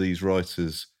lot of these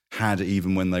writers had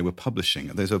even when they were publishing.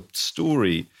 There's a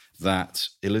story that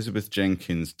Elizabeth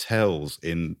Jenkins tells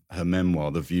in her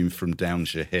memoir, The View from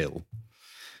Downshire Hill,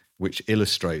 which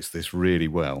illustrates this really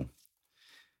well.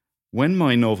 When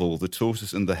my novel, The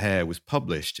Tortoise and the Hare, was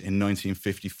published in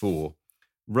 1954,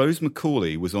 Rose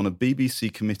Macaulay was on a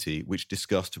BBC committee which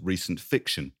discussed recent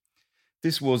fiction.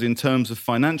 This was, in terms of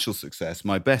financial success,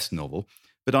 my best novel,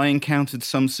 but I encountered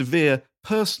some severe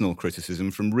personal criticism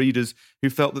from readers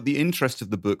who felt that the interest of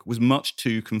the book was much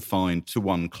too confined to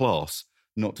one class,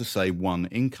 not to say one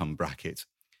income bracket.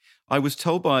 I was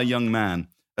told by a young man,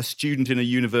 a student in a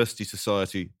university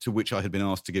society to which I had been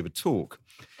asked to give a talk,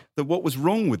 that what was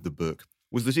wrong with the book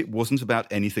was that it wasn't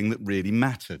about anything that really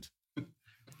mattered.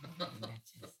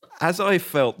 As I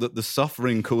felt that the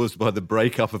suffering caused by the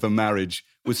breakup of a marriage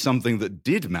was something that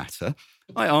did matter,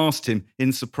 I asked him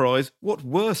in surprise what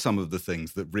were some of the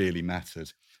things that really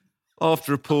mattered.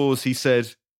 After a pause, he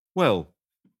said, well,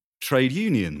 trade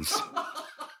unions.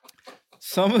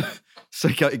 So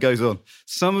it goes on.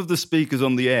 Some of the speakers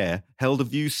on the air held a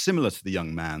view similar to the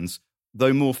young man's,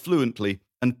 though more fluently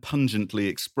and pungently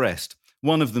expressed.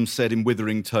 One of them said in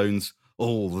withering tones,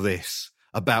 all this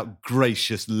about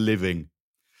gracious living.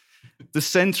 The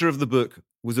centre of the book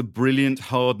was a brilliant,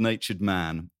 hard-natured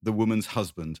man, the woman's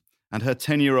husband, and her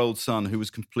 10-year-old son who was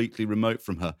completely remote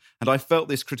from her, and I felt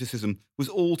this criticism was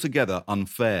altogether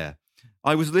unfair.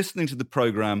 I was listening to the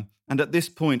programme and at this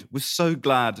point was so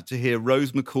glad to hear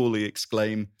Rose Macaulay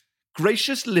exclaim,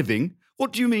 "Gracious living?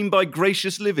 What do you mean by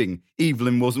gracious living?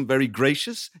 Evelyn wasn't very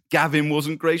gracious. Gavin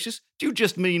wasn't gracious. Do you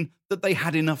just mean that they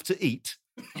had enough to eat?"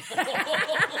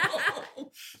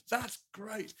 That's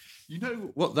great. You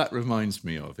know what that reminds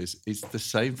me of is the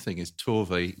same thing as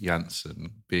Tove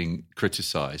Jansson being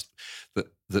criticised that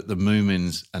the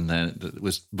Moomins and then that it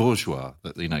was bourgeois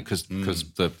that because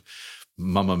the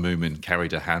Mama Moomin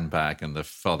carried a handbag and the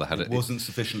father had it wasn't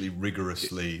sufficiently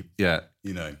rigorously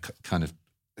kind of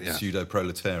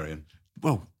pseudo-proletarian.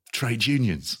 Well, trade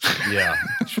unions. Yeah,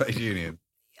 trade union.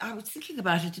 I was thinking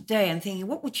about it today and thinking,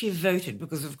 what would she have voted?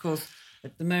 Because, of course,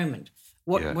 at the moment,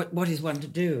 what is one to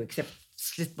do except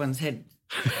slit one's head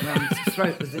around the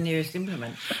throat with the nearest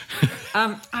implement?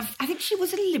 I think she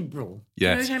was a liberal.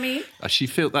 Yes. You know what I mean?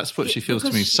 That's what she feels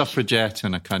to me, suffragette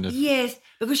and a kind of... Yes,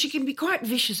 because she can be quite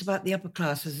vicious about the upper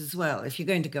classes as well, if you're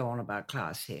going to go on about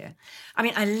class here. I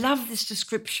mean, I love this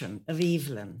description of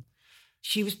Evelyn.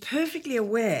 She was perfectly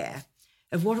aware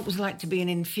of what it was like to be an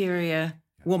inferior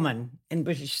woman in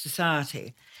British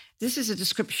society. This is a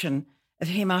description of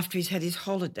him after he's had his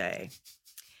holiday.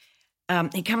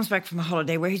 He comes back from a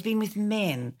holiday where he's been with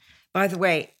men. By the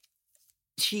way,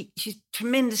 she's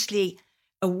tremendously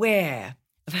aware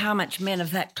of how much men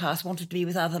of that class wanted to be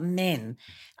with other men.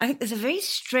 I think there's a very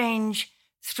strange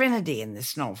threnody in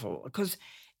this novel because,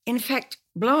 in fact,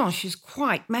 Blanche is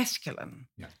quite masculine.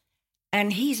 Yeah.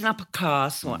 And he's an upper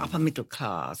class or upper middle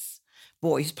class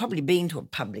boy. He's probably been to a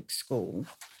public school.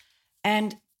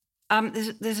 And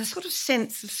there's a sort of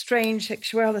sense of strange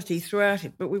sexuality throughout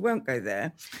it, but we won't go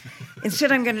there.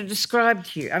 Instead, I'm going to describe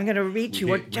to you, I'm going to read to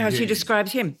you how she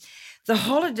describes him. The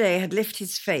holiday had left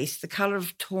his face the colour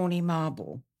of tawny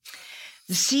marble.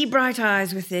 The sea-bright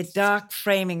eyes with their dark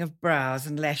framing of brows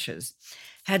and lashes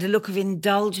had a look of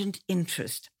indulgent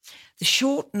interest. The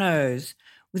short nose,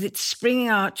 with its springing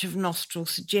arch of nostril,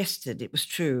 suggested, it was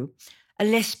true, a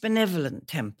less benevolent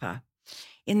temper.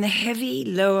 In the heavy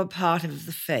lower part of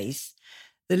the face,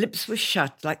 the lips were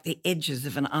shut like the edges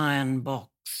of an iron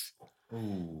box.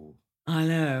 Oh, I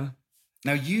know.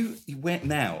 Now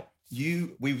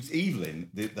we was Evelyn,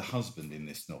 the husband in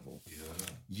this novel. Yeah.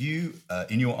 You,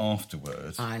 in your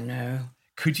afterword, I know.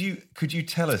 Could you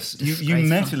tell us? You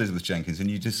met Elizabeth Jenkins and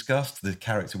you discussed the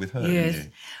character with her. Yes. Didn't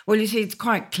you? Well, you see, it's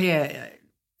quite clear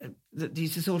that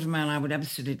he's the sort of man I would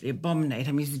absolutely abominate.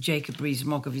 I mean, he's the Jacob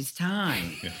Rees-Mogg of his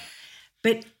time. Yeah.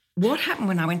 But what happened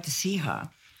when I went to see her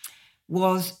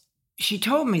was she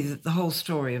told me that the whole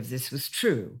story of this was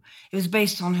true. It was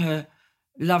based on her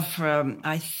love for,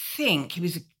 I think, he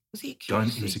was a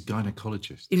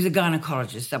gynecologist? He was a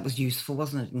gynecologist. That was useful,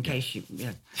 wasn't it? In case you...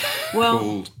 Well,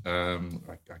 called, I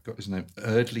got his name,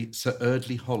 Sir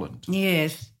Eardley Holland.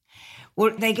 Yes.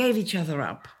 Well, they gave each other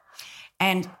up.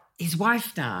 And his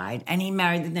wife died and he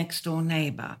married the next door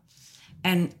neighbour.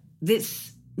 And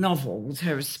this novel was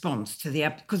her response to the...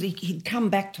 Because he'd come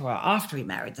back to her after he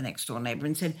married the next door neighbour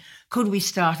and said, could we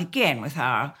start again with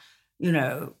our,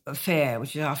 affair,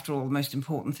 which is, after all, the most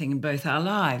important thing in both our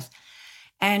lives?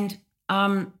 And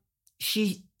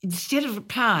she, instead of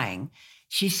replying,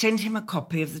 she sent him a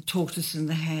copy of The Tortoise and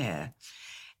the Hare.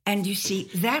 And you see,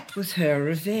 that was her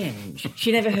revenge.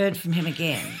 She never heard from him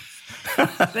again.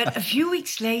 But a few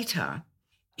weeks later,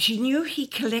 she knew he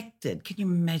collected, can you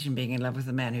imagine being in love with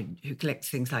a man who collects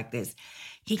things like this?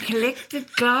 He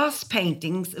collected glass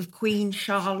paintings of Queen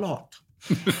Charlotte.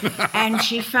 And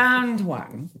she found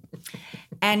one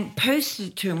and posted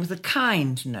it to him with a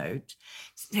kind note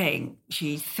saying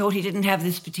she thought he didn't have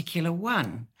this particular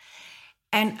one.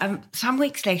 And some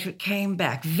weeks later it came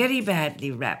back very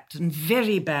badly wrapped and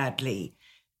very badly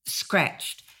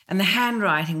scratched, and the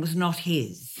handwriting was not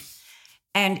his.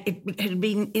 And it had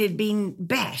been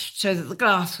bashed so that the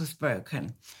glass was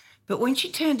broken. But when she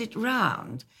turned it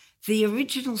round, the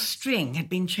original string had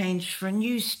been changed for a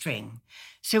new string.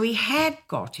 So he had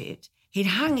got it, he'd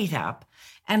hung it up,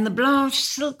 and the Blanche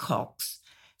Silcox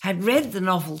had read the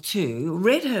novel too,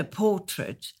 read her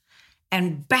portrait,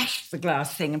 and bashed the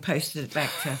glass thing and posted it back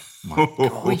to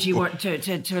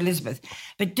to Elizabeth.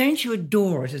 But don't you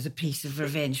adore it as a piece of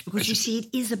revenge? Because you see, it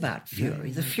is about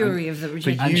fury, the fury of the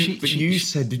rejection. But you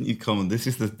said, didn't you, Colin? This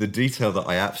is the detail that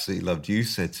I absolutely loved. You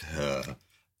said to her,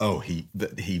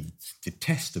 he's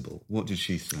detestable. What did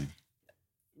she say?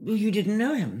 Well, you didn't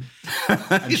know him.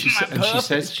 And she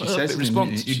says,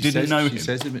 response. You didn't know him. She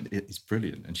says it's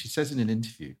brilliant. And she says in an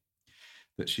interview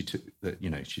that she took, that,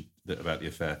 that about the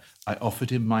affair. I offered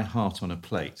him my heart on a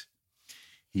plate.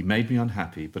 He made me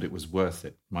unhappy, but it was worth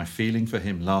it. My feeling for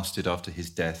him lasted after his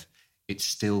death. It's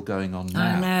still going on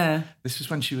now. I know. This was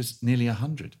when she was nearly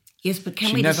 100. Yes, but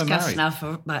can we discuss now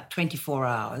for about 24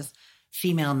 hours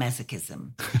female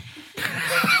masochism?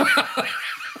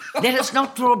 Let us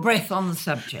not draw breath on the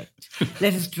subject.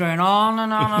 Let us drone on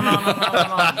and on and on and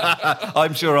on and on.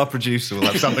 I'm sure our producer will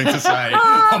have something to say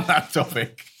on that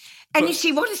topic. And you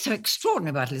see, what is so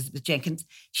extraordinary about Elizabeth Jenkins,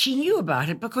 she knew about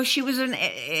it because she was an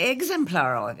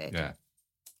exemplar of it. Yeah.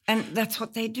 And that's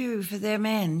what they do for their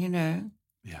men,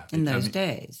 Yeah. in those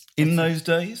days. In those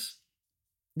days?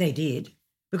 They did.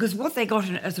 Because what they got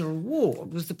as a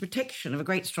reward was the protection of a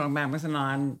great strong man with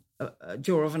a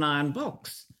jaw of an iron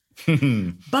box.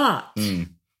 But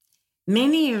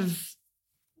many of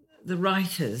the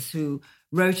writers who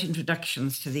wrote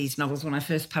introductions to these novels when I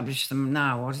first published them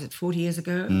now, 40 years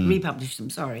ago? Republished them,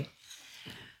 sorry.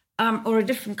 Or a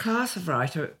different class of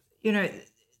writer,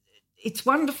 it's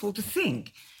wonderful to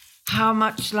think how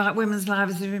much women's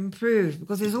lives have improved,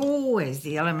 because there's always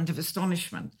the element of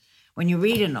astonishment when you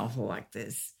read a novel like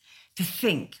this, to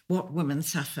think what women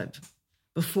suffered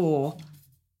before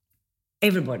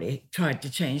everybody tried to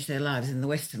change their lives in the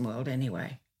Western world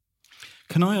anyway.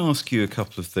 Can I ask you a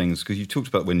couple of things? Because you talked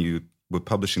about when you were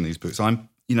publishing these books. John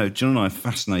and I are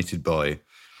fascinated by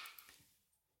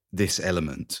this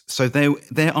element. So there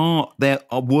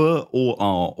were or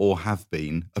are or have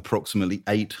been approximately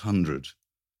 800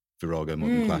 Virago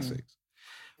Modern Classics.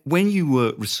 When you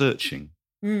were researching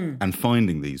and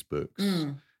finding these books,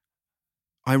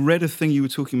 I read a thing you were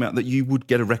talking about that you would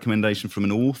get a recommendation from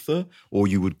an author, or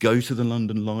you would go to the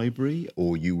London Library,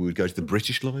 or you would go to the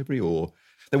British Library, or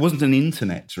there wasn't an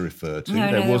internet to refer to.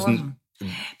 No, there wasn't.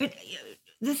 But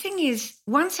the thing is,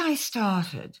 once I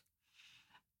started,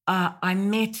 I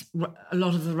met a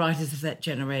lot of the writers of that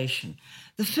generation.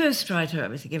 The first writer,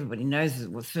 I think everybody knows,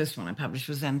 the first one I published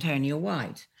was Antonia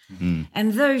White.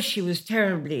 And though she was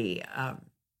terribly,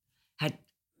 had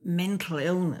mental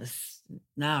illness,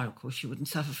 now, of course, she wouldn't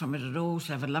suffer from it at all.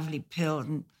 She'd have a lovely pill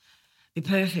and be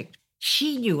perfect.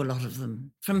 She knew a lot of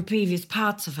them from previous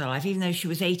parts of her life, even though she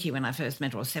was 80 when I first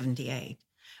met her, or 78,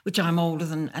 which I'm older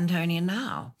than Antonia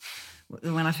now,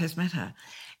 when I first met her.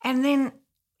 And then,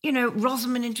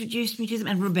 Rosamond introduced me to them,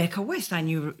 and Rebecca West, I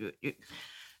knew.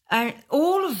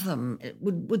 All of them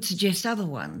would suggest other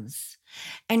ones.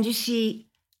 And you see,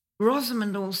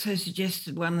 Rosamond also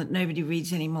suggested one that nobody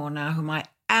reads anymore now, whom I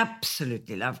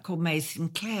absolutely love, called May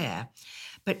Sinclair.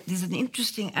 But there's an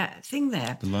interesting thing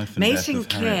there. The life and May death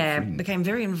Sinclair of Hare became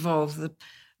very involved with a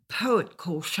poet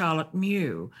called Charlotte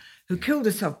Mew, who killed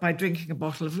herself by drinking a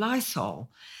bottle of Lysol.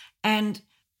 And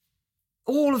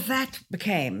all of that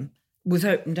was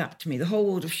opened up to me. The whole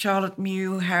world of Charlotte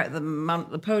Mew, Hare,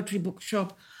 the poetry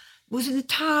bookshop, was an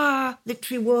entire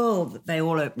literary world that they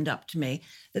all opened up to me,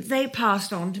 that they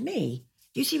passed on to me.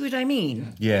 Do you see what I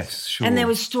mean? Yes, sure. And there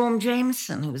was Storm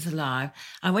Jameson, who was alive.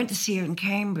 I went to see her in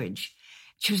Cambridge.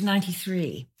 She was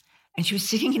 93, and she was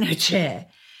sitting in her chair.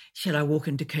 She said, I walk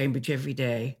into Cambridge every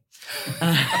day.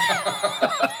 And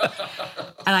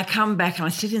I come back and I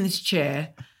sit in this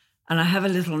chair and I have a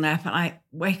little nap and I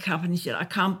wake up and she said, I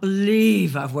can't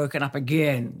believe I've woken up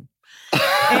again.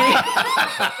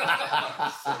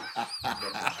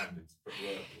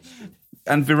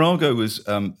 And Virago was,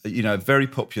 a very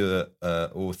popular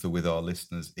author with our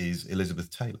listeners is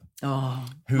Elizabeth Taylor. Oh,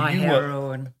 my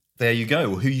heroine. There you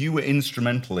go. Who you were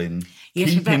instrumental in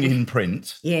keeping in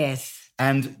print. Yes.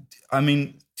 And, I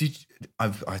mean,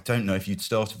 I don't know if you'd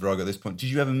started Virago at this point. Did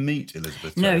you ever meet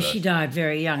Elizabeth Taylor? No, she died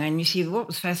very young. And you see, what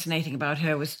was fascinating about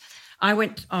her was I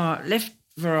left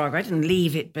Virago. I didn't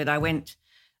leave it, but I went...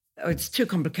 it's too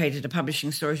complicated a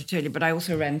publishing story to tell you, but I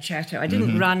also ran Chatto. I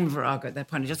didn't run Virago at that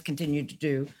point. I just continued to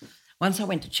do. Once I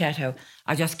went to Chatto,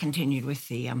 I just continued with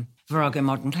the Virago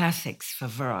Modern Classics for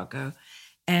Virago.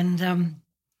 And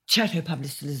Chatto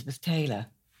published Elizabeth Taylor.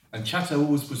 And Chatto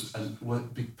always was,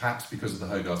 perhaps because of the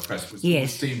Hogarth Press,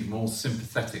 seemed more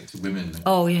sympathetic to women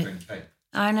than Kate.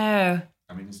 I know.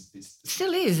 I mean, it's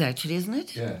still is, actually, isn't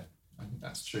it? Yeah, I think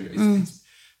that's true.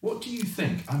 What do you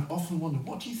think? I often wonder,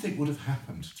 what do you think would have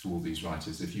happened to all these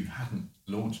writers if you hadn't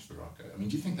launched Virago? I mean,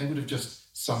 do you think they would have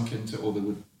just sunk into, or they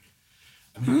would...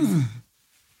 I mean,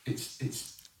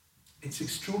 it's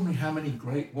extraordinary how many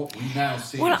what we now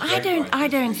see. Well, I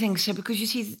don't think so, because you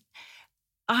see,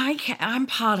 I'm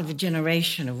part of a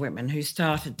generation of women who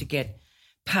started to get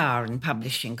power in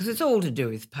publishing, because it's all to do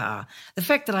with power. The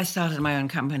fact that I started my own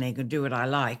company and could do what I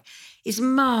like is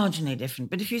marginally different.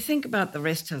 But if you think about the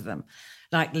rest of them,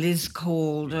 like Liz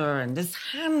Calder, and there's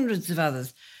hundreds of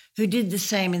others who did the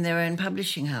same in their own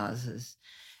publishing houses.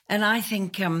 And I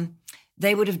think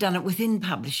they would have done it within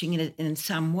publishing in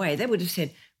some way. They would have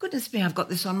said, goodness me, I've got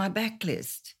this on my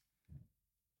backlist.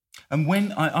 And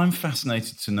when I'm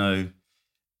fascinated to know,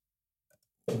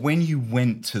 when you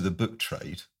went to the book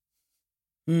trade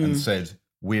and said,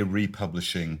 we're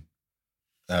republishing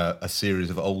a series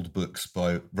of old books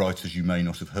by writers you may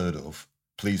not have heard of,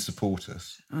 please support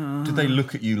us. Did they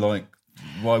look at you like,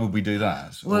 why would we do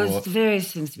that? Well, there's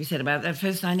various things to be said about that.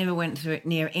 First, I never went through it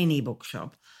near any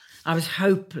bookshop. I was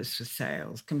hopeless with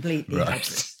sales, completely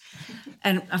hopeless.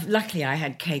 And luckily I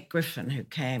had Kate Griffin who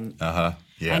came.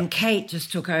 And Kate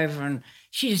just took over and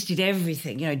she just did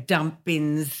everything, dump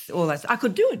bins, all that. I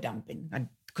could do a dump bin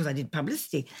because I did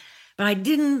publicity. But I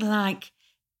didn't like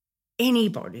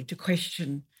anybody to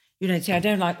question, say, I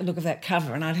don't like the look of that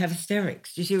cover, and I'd have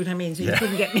hysterics. Do you see what I mean? So you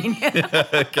couldn't get me in here.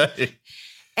 Okay.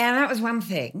 And that was one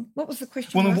thing. What was the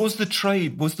question? Well, was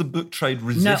the book trade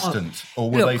resistant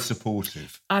or were they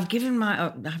supportive? I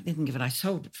didn't give it, I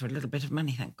sold it for a little bit of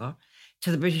money, thank God,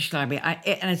 to the British Library.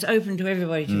 And it's open to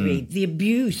everybody to read. The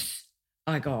abuse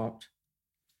I got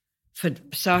for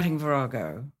starting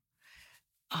Virago,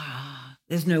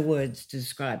 there's no words to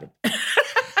describe it.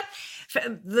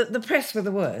 The press were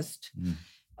the worst,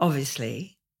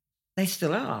 obviously. They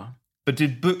still are. But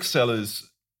did booksellers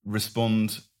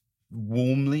respond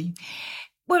warmly?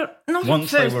 Well, not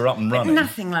once they were up and running.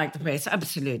 Nothing like the press,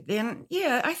 absolutely. And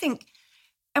I think,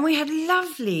 and we had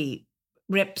lovely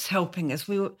reps helping us.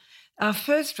 Our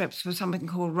first reps were something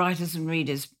called Writers and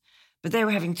Readers, but they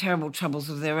were having terrible troubles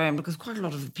of their own because quite a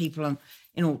lot of the people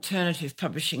in alternative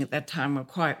publishing at that time were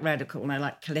quite radical, and they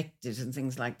liked collectives and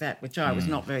things like that, which I was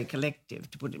not very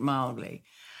collective, to put it mildly.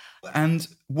 And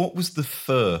what was the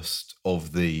first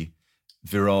of the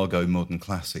Virago modern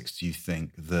classics, do you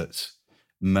think, that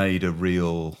made a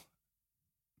real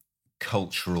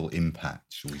cultural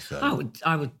impact, shall we say?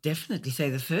 I would definitely say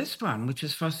the first one, which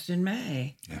was Frost in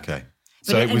May. Okay.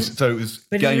 So it was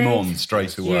game on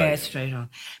straight away. Yeah, straight on.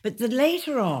 But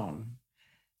later on,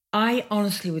 I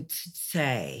honestly would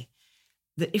say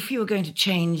that if you were going to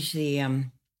change the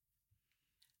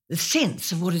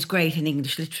sense of what is great in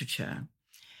English literature,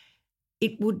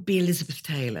 it would be Elizabeth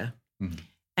Taylor. Mm-hmm.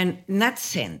 And in that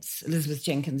sense, Elizabeth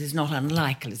Jenkins is not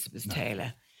unlike Elizabeth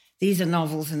Taylor. These are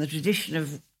novels in the tradition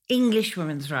of English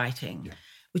women's writing,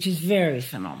 which is very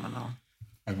phenomenal.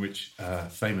 And which,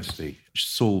 famously,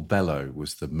 Saul Bellow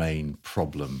was the main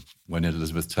problem when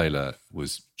Elizabeth Taylor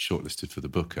was shortlisted for the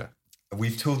Booker.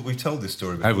 We've told this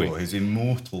story before. His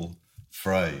immortal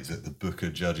phrase at the Booker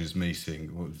judges'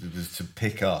 meeting was to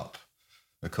pick up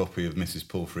a copy of Mrs.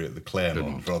 Palfrey at the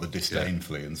Claremont rather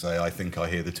disdainfully and say, I think I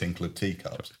hear the tinkle of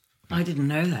teacups. I didn't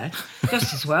know that.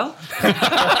 Just as well.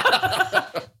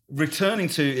 Returning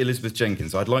to Elizabeth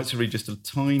Jenkins, I'd like to read just a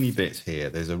tiny bit here.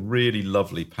 There's a really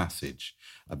lovely passage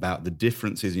about the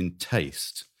differences in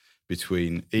taste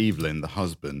between Evelyn, the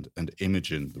husband, and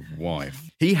Imogen, the wife.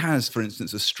 He has, for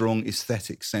instance, a strong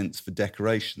aesthetic sense for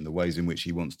decoration, the ways in which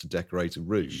he wants to decorate a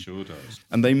room. Sure does.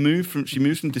 And she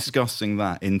moves from discussing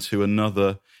that into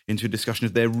a discussion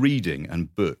of their reading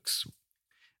and books.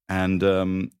 And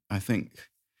I think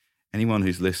anyone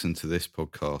who's listened to this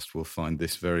podcast will find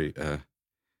this very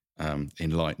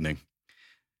enlightening.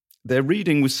 Their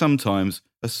reading was sometimes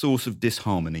a source of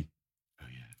disharmony.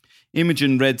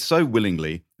 Imogen read so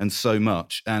willingly and so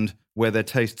much, and where their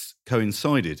tastes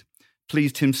coincided,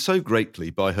 pleased him so greatly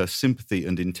by her sympathy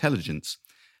and intelligence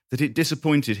that it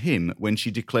disappointed him when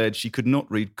she declared she could not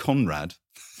read Conrad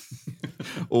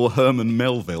or Herman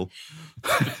Melville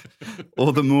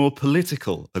or the more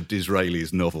political of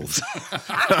Disraeli's novels.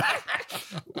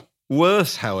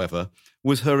 Worse, however,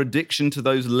 was her addiction to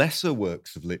those lesser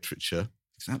works of literature,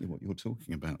 exactly what you're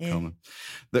talking about, Carmen,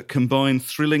 that combine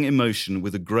thrilling emotion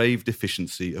with a grave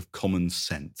deficiency of common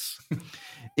sense.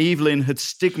 Evelyn had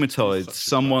stigmatised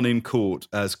someone in court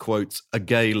as, quote, a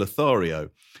gay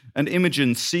Lothario, and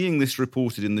Imogen, seeing this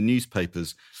reported in the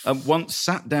newspapers, once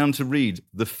sat down to read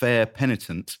The Fair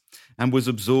Penitent and was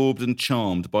absorbed and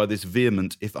charmed by this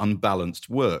vehement, if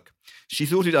unbalanced work. She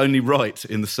thought it only right,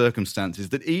 in the circumstances,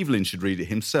 that Evelyn should read it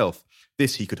himself.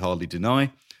 This he could hardly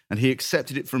deny, and he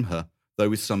accepted it from her, though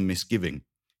with some misgiving.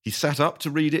 He sat up to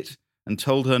read it and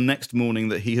told her next morning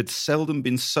that he had seldom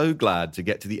been so glad to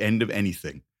get to the end of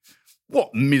anything.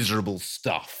 What miserable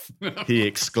stuff, he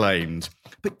exclaimed.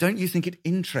 But don't you think it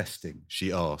interesting,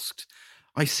 she asked.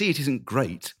 I see it isn't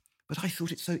great, but I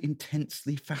thought it so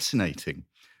intensely fascinating.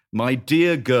 My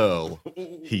dear girl,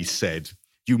 he said,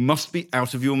 you must be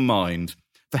out of your mind.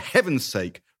 For heaven's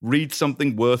sake, read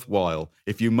something worthwhile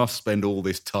if you must spend all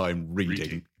this time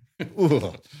reading.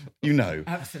 Ugh, you know.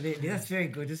 Absolutely. That's very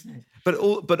good, isn't it?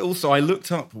 But also, I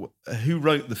looked up who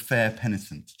wrote The Fair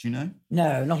Penitent. Do you know?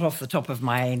 No, not off the top of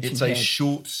my ancient It's a head.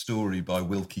 short story by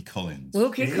Wilkie Collins.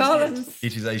 Wilkie Collins.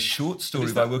 It is a short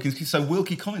story by Wilkins. So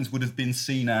Wilkie Collins would have been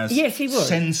seen as Yes, he would.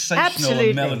 sensational Absolutely.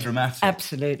 and melodramatic.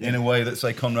 Absolutely. In a way that,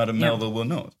 say, Conrad and Melville were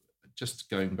not. Just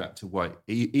going back to White,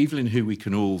 Evelyn, who we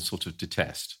can all sort of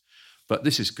detest, but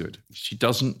this is good. She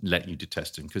doesn't let you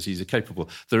detest him because he's capable.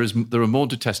 There are more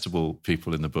detestable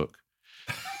people in the book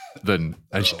than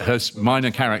her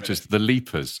minor characters. The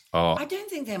Leapers are. I don't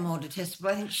think they're more detestable.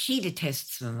 I think she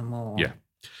detests them more. Yeah,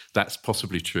 that's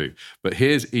possibly true. But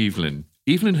here's Evelyn.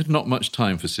 Evelyn had not much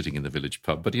time for sitting in the village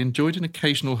pub, but he enjoyed an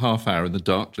occasional half hour in the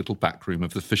dark little back room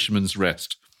of the Fisherman's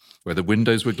Rest, where the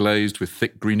windows were glazed with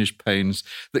thick greenish panes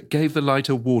that gave the light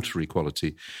a watery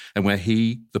quality, and where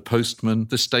he, the postman,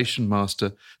 the station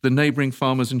master, the neighbouring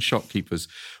farmers and shopkeepers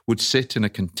would sit in a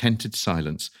contented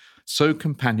silence, so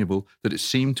companionable that it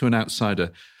seemed to an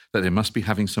outsider that they must be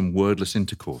having some wordless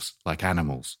intercourse, like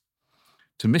animals.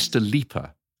 To Mr.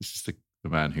 Leaper, this is the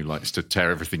man who likes to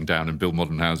tear everything down and build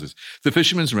modern houses, the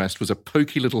Fisherman's Rest was a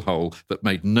poky little hole that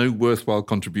made no worthwhile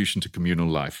contribution to communal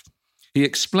life. He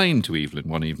explained to Evelyn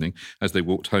one evening, as they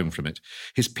walked home from it,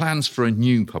 his plans for a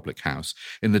new public house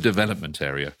in the development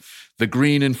area. The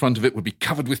green in front of it would be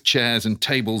covered with chairs and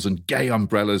tables and gay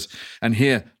umbrellas, and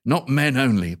here, not men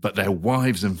only, but their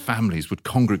wives and families would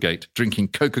congregate, drinking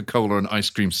Coca-Cola and ice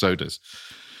cream sodas.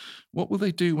 "What will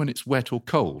they do when it's wet or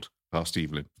cold?" asked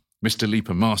Evelyn. Mr.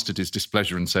 Leaper mastered his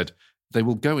displeasure and said, "They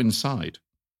will go inside."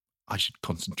 "I should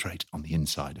concentrate on the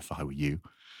inside if I were you,"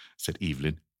 said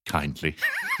Evelyn kindly.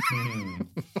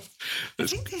 I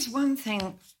think there's one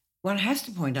thing one has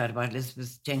to point out about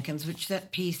Elizabeth Jenkins, which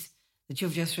that piece that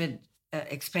you've just read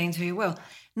explains very well.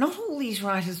 Not all these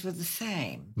writers were the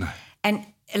same. No. And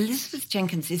Elizabeth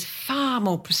Jenkins is far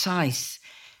more precise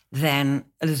than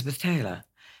Elizabeth Taylor.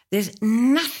 There's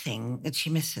nothing that she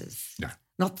misses. No.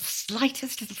 Not the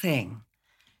slightest little thing.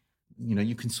 You know,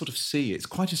 you can sort of see it's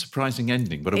quite a surprising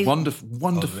ending, but a It's- wonderful.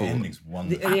 The ending's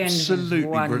wonderful. The ending is Absolutely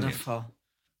brilliant. wonderful.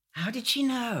 How did she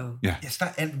know? Yeah. It's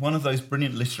one of those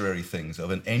brilliant literary things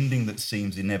of an ending that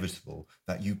seems inevitable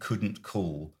that you couldn't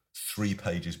call 3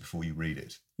 pages before you read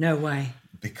it. No way.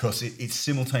 Because it's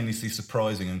simultaneously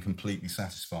surprising and completely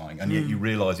satisfying, and yet you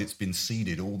realise it's been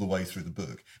seeded all the way through the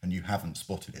book and you haven't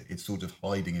spotted it. It's sort of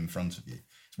hiding in front of you.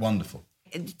 It's wonderful.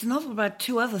 It's a novel about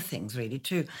 2 other things, really,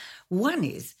 too. One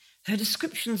is her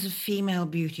descriptions of female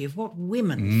beauty, of what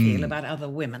women feel about other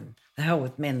women. The hell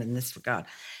with men in this regard.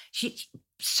 She's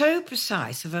so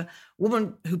precise of a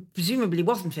woman who presumably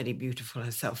wasn't very beautiful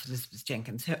herself, Elizabeth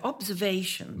Jenkins. Her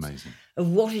observations Amazing. of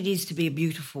what it is to be a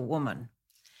beautiful woman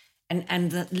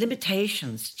and the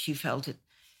limitations she felt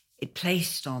it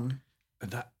placed on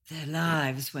their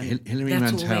lives when Hilary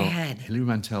that's Mantel, all they had. Hilary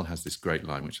Mantel has this great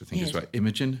line, which I think is Yes. right.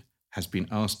 Imogen has been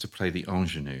asked to play the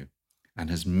ingenue and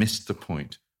has missed the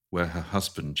point where her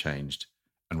husband changed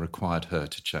and required her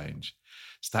to change.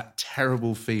 It's that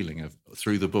terrible feeling of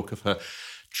through the book of her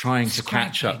trying to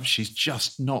catch up. Scrapping. She's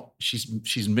just not.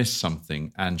 She's missed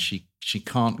something, and she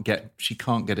can't get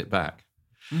it back.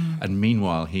 And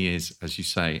meanwhile, he is, as you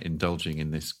say, indulging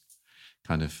in this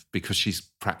kind of because she's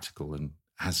practical and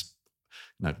has,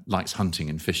 likes hunting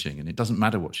and fishing, and it doesn't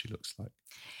matter what she looks like.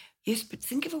 Yes, but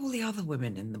think of all the other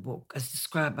women in the book as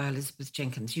described by Elizabeth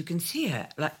Jenkins. You can see her,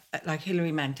 like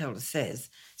Hilary Mantel says,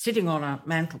 sitting on a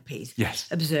mantelpiece, Yes.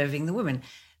 observing the women.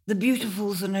 The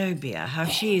beautiful Zenobia, how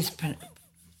she is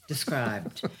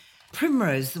described.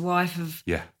 Primrose, the wife of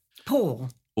Yeah, Paul,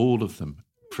 all of them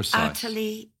precise.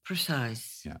 utterly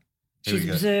precise. Yeah. Here we She's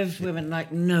go. observed women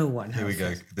like no one Here we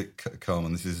else go, has.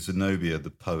 Carmen. This is Zenobia, the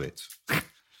poet.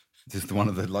 This is one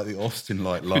of the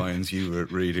Austen-like lines you were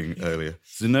reading earlier.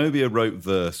 Zenobia wrote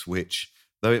verse which,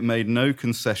 though it made no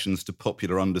concessions to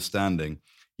popular understanding,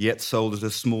 yet sold at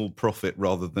a small profit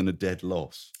rather than a dead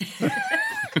loss.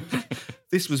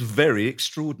 This was very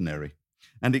extraordinary,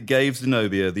 and it gave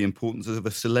Zenobia the importance of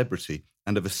a celebrity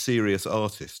and of a serious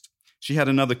artist. She had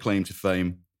another claim to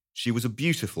fame. She was a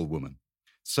beautiful woman,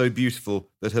 so beautiful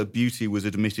that her beauty was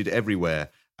admitted everywhere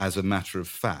as a matter of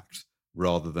fact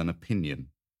rather than opinion.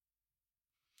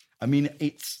 I mean,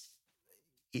 it's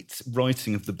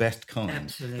writing of the best kind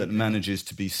Absolutely. that manages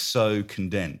to be so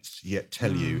condensed, yet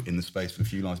tell you in the space of a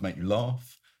few lines, make you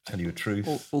laugh, tell you a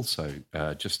truth. Also,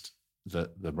 just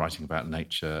the writing about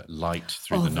nature, light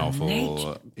through the the novel.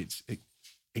 nature. It's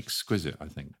exquisite, I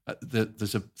think.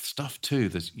 There's a stuff too.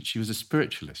 She was a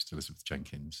spiritualist, Elizabeth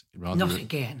Jenkins. Not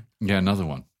again. Yeah, another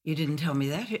one. You didn't tell me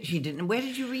that. She didn't. Where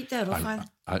did you read that?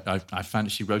 I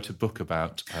found she wrote a book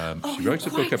about. She you're wrote a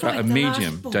book quite about right, a the last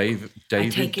medium, book. David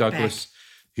take it Douglas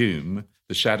Hume,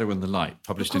 The Shadow and the Light,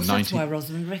 published in 19... That's why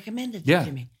Rosamond recommended Yeah, it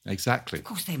to me. exactly. Of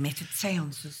course, they met at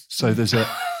seances. So there's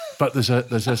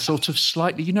a sort of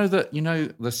slightly,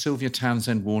 the Sylvia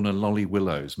Townsend Warner Lolly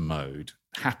Willows mode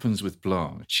happens with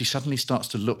Blanche. She suddenly starts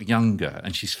to look younger,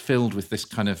 and she's filled with this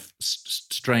kind of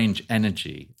strange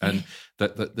energy, and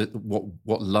that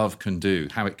what love can do,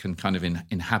 how it can kind of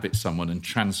inhabit someone and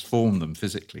transform them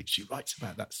physically. She writes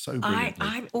about that so brilliantly.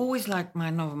 I always like my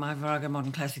Virago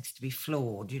Modern Classics to be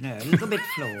flawed, a little bit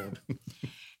flawed.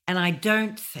 And I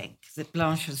don't think that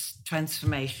Blanche's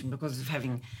transformation, because of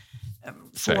having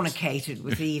fornicated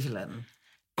with Evelyn,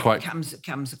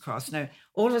 comes across. No,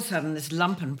 all of a sudden, this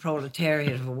lumpen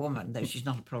proletariat of a woman, though she's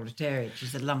not a proletariat,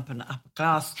 she's a lumpen upper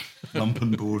class.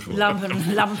 Lumpen bourgeois. Lumpen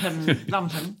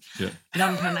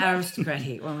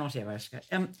aristocratic. Well, not aristocrat.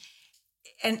 And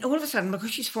all of a sudden,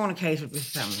 because she's fornicated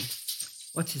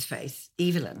with, what's his face,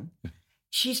 Evelyn,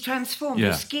 she's transformed. Yeah.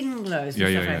 Her skin glows and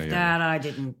stuff like that. I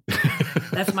didn't.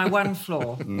 That's my one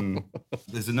flaw.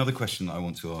 There's another question that I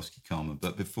want to ask you, Karma,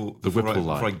 but before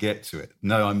I get to it,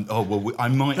 I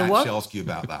might ask you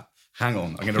about that. Hang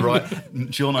on, I'm going to write,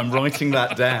 John. I'm writing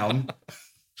that down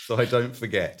so I don't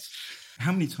forget.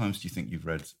 How many times do you think you've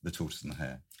read The Tortoise and the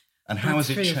Hare? And how has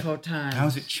it 3 or 4 times. How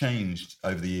has it changed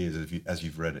over the years as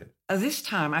you've read it? This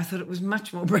time, I thought it was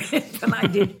much more brilliant than I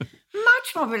did.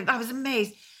 Much more brilliant. I was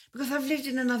amazed. Because I've lived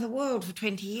in another world for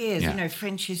 20 years,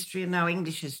 French history and now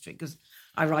English history, because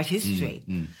I write history,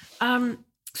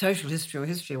 social history or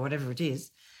history, whatever it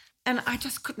is. And I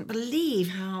just couldn't believe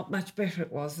how much better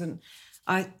it was. And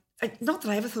not that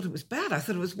I ever thought it was bad. I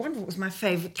thought it was wonderful. It was my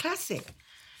favourite classic.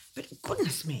 But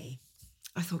goodness me,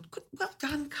 I thought, well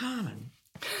done, Carmen.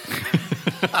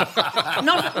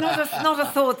 not a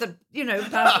thought that,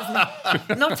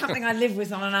 not something I live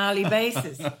with on an hourly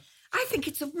basis. I think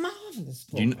it's a marvellous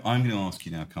book. I'm going to ask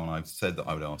you now, Carmen. I've said that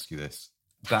I would ask you this.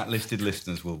 That-listed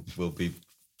listeners will be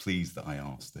pleased that I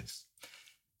asked this.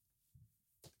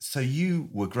 So you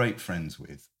were great friends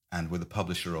with and were the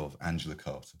publisher of Angela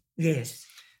Carter. Yes.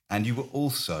 And you were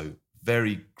also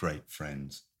very great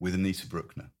friends with Anita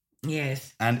Bruckner.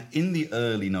 Yes. And in the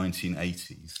early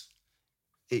 1980s,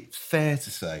 it's fair to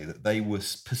say that they were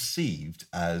perceived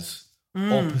as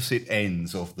opposite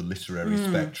ends of the literary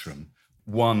spectrum.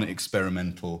 One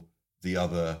experimental, the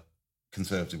other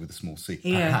conservative with a small c,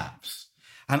 perhaps.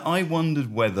 And I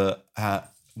wondered whether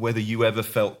you ever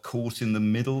felt caught in the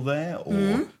middle there,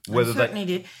 or whether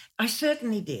I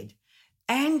certainly did.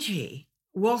 Angie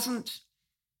wasn't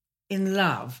in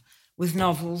love with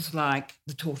novels like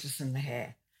The Tortoise and the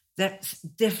Hare. That's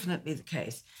definitely the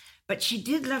case. But she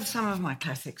did love some of my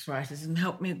classics writers and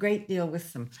helped me a great deal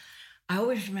with them. I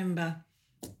always remember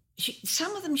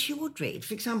some of them she would read.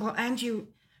 For example, Angie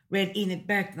read Enid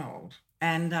Bagnold,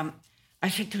 and I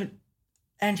said to her,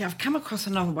 Angie, I've come across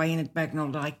a novel by Enid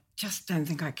Bagnold that I just don't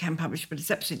think I can publish, but it's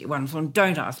absolutely wonderful, and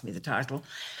don't ask me the title,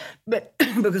 but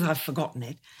because I've forgotten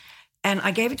it. And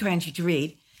I gave it to Angie to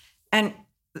read, and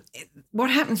what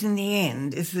happens in the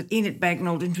end is that Enid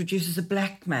Bagnold introduces a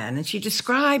black man, and she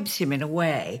describes him in a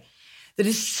way that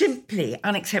is simply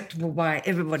unacceptable by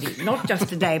everybody, not just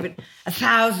today, but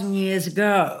 1,000 years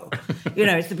ago.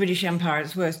 It's the British Empire at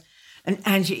its worst. And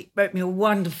Angie wrote me a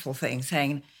wonderful thing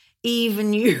saying,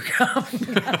 even you can't.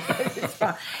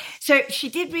 So she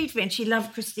did read me, and she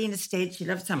loved Christina Stead, she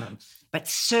loved some of them, but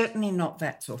certainly not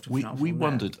that sort of novel. We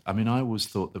wondered, I always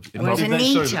thought that...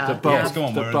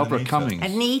 Barbara Cummings.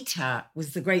 Anita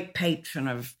was the great patron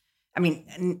of...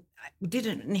 did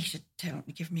Anita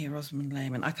give me a Rosamond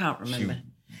Lehman? I can't remember.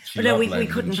 But no, we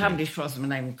couldn't publish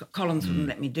Rosamond Lehman. Collins wouldn't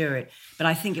let me do it. But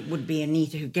I think it would be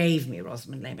Anita who gave me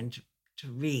Rosamond Lehman to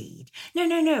read.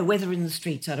 No. Weather in the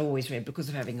Streets I'd always read because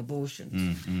of having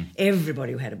abortions.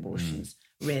 Everybody who had abortions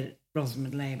read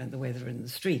Rosamond Lehman, The Weather in the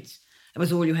Streets. That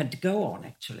was all you had to go on,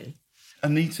 actually.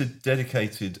 Anita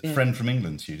dedicated Friend from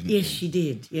England to you, didn't she? Yes, she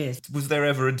did, yes. Was there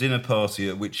ever a dinner party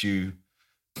at which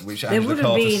Angela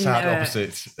Carter sat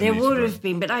opposite? There would have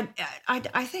been, but I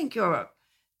think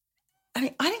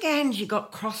I think Angie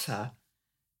got crosser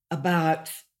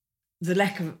about the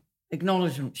lack of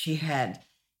acknowledgement she had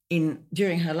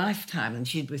during her lifetime than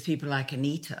she did with people like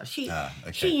Anita. She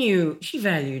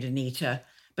valued Anita,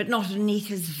 but not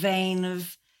Anita's vein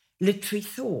of literary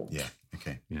thought. Yeah,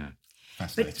 okay. Yeah.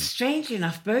 Fascinating. But strangely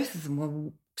enough, both of them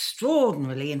were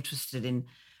extraordinarily interested in,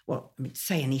 to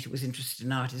say Anita was interested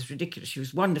in art is ridiculous. She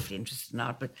was wonderfully interested in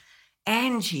art, but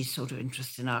Angie's sort of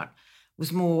interest in art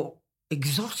was more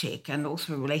exotic and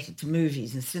also related to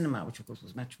movies and cinema, which of course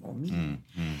was much more me.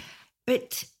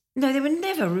 But No, they were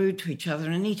never rude to each other.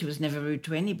 And Anita was never rude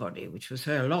to anybody, which was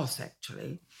her loss,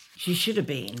 actually. She should have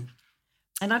been.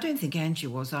 And I don't think Angie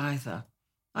was either.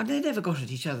 They never got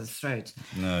at each other's throats.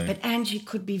 No. But Angie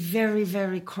could be very,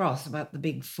 very cross about the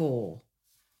big four.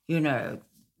 You know,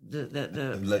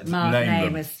 the Mark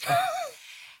Amos.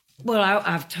 Well,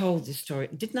 I've told this story.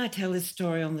 Didn't I tell this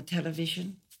story on the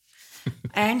television?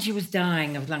 Angie was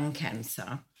dying of lung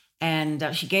cancer,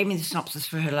 and she gave me the synopsis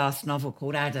for her last novel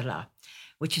called Adela,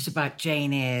 which is about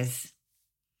Jane Eyre's,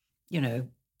 you know,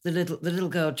 the little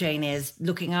girl Jane Eyre's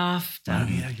looking after. Oh,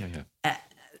 yeah.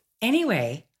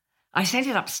 Anyway, I sent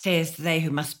it upstairs to They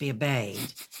Who Must Be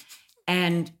Obeyed,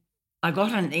 and I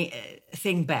got a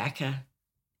thing back,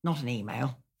 not an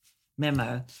email,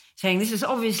 memo, saying this is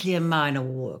obviously a minor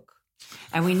work,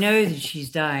 and we know that she's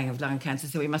dying of lung cancer,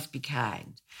 so we must be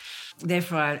kind.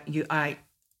 Therefore, I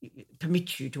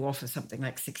permit you to offer something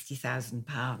like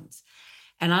 £60,000.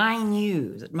 And I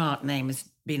knew that Martin Amos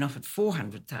had been offered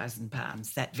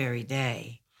 £400,000 that very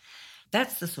day.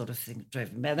 That's the sort of thing that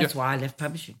drove me mad. That's why I left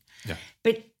publishing. Yeah.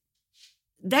 But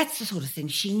that's the sort of thing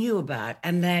she knew about,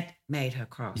 and that made her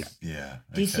cross. Yeah.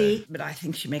 Do you see? But I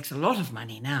think she makes a lot of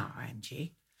money now,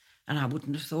 Angie. And I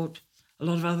wouldn't have thought a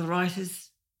lot of other writers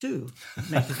do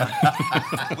make as much.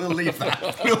 We'll leave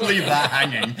that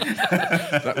hanging.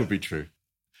 That would be true.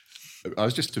 I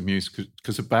was just amused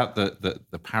because about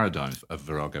the paradigm of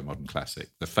Virago Modern Classic,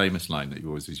 the famous line that you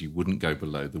always is you wouldn't go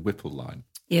below the Whipple line.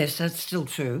 Yes, that's still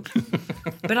true.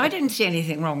 But I didn't see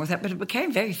anything wrong with that, but it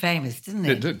became very famous, didn't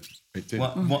it? It did.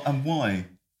 What, and why?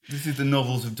 This is the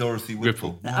novels of Dorothy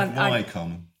Whipple. Why,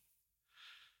 Carmen?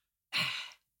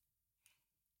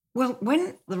 Well,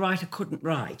 when the writer couldn't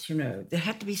write, you know, there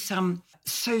had to be some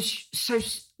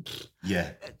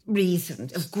reason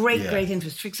of great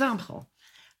interest. For example,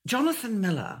 Jonathan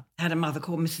Miller had a mother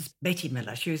called Mrs. Betty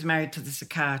Miller. She was married to the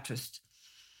psychiatrist.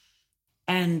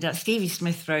 And Stevie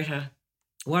Smith wrote a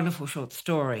wonderful short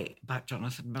story about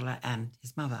Jonathan Miller and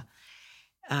his mother,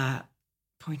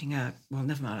 pointing out, well,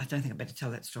 never mind, I don't think I better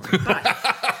tell that story. But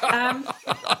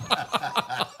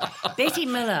Betty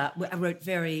Miller wrote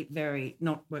very, very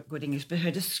not good English, but her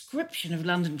description of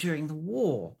London during the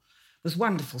war was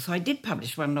wonderful. So I did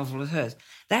publish one novel of hers.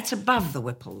 That's above the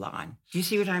Whipple line. Do you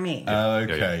see what I mean? Oh,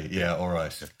 okay. Yeah, all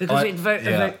right. Because it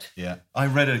evoked... Yeah. I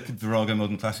read a Virago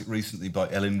Modern Classic recently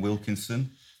by Ellen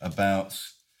Wilkinson about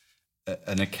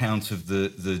an account of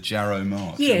the Jarrow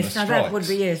March. Yes, now that would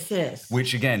be, yes.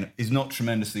 Which, again, is not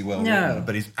tremendously well written,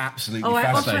 but is absolutely I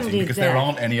fascinating because there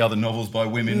aren't any other novels by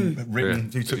women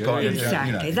written who took part in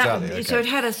Exactly. So it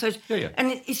had a such...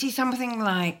 And you see, something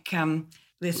like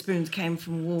The Spoons Came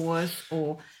from Woolworths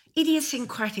or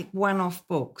idiosyncratic one-off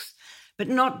books, but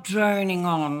not droning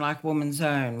on like Woman's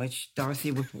Own, which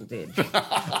Dorothy Whipple did.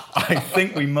 I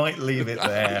think we might leave it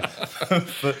there.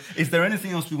 But is there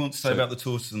anything else we want to say about The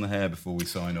Tortoise and the Hare before we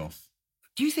sign off?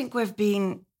 Do you think we've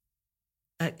been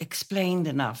explained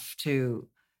enough to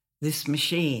this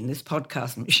machine, this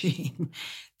podcast machine,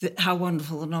 how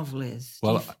wonderful the novel is?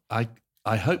 Well,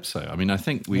 I hope so. I mean, I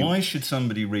think we... Why should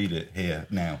somebody read it here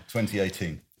now,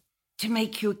 2018? To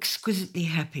make you exquisitely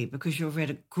happy because you've read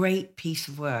a great piece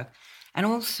of work. And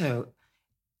also,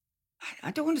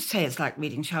 I don't want to say it's like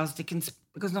reading Charles Dickens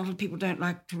because not a lot of people don't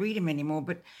like to read him anymore,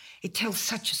 but it tells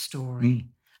such a story.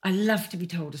 I love to be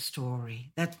told a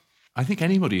story. I think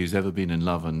anybody who's ever been in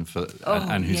love and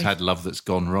who's had love that's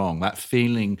gone wrong, that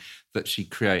feeling that she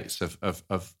creates of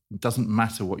doesn't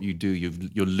matter what you do,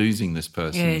 you're losing this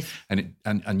person, and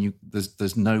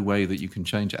there's no way that you can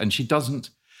change it. And she doesn't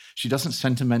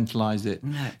sentimentalize it.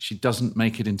 No. She doesn't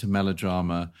make it into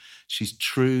melodrama. She's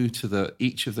true to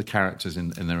each of the characters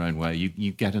in their own way.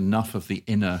 You get enough of the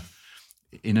inner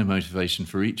motivation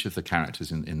for each of the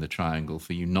characters in the triangle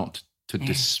for you not to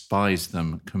despise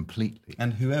them completely.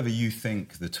 And whoever you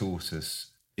think the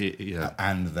tortoise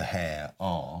and the hare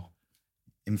are,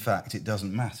 in fact, it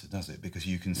doesn't matter, does it? Because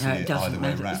you can see it either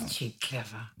way around. Isn't she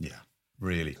clever? Yeah.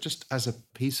 Really, just as a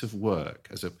piece of work,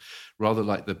 rather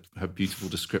like her beautiful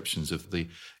descriptions of the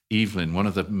Evelyn. One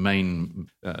of the main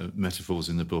metaphors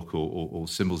in the book, or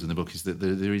symbols in the book, is that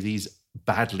there are these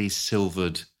badly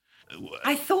silvered.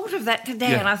 I thought of that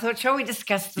today, and I thought, shall we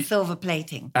discuss the silver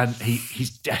plating? And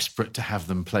he's desperate to have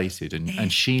them plated,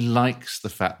 and she likes the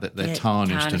fact that they're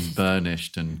tarnished and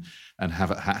burnished and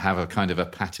have a kind of a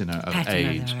patina of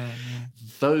age.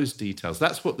 Those details,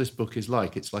 that's what this book is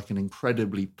like. It's like an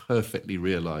incredibly perfectly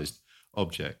realised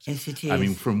object. Yes, it is. I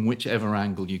mean, from whichever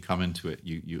angle you come into it,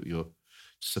 you're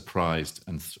surprised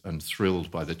and thrilled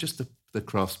by the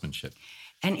craftsmanship.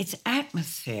 And its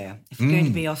atmosphere, if you're going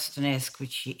to be Austen-esque,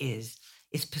 which she is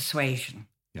persuasion.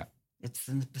 Yeah. It's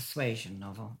the persuasion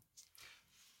novel.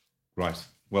 Right.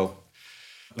 Well,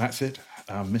 that's it.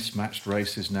 Our mismatched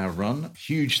race is now run.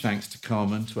 Huge thanks to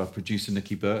Carmen, to our producer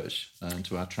Nikki Birch, and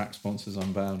to our track sponsors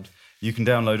Unbound. You can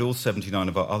download all 79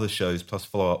 of our other shows, plus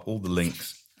follow up all the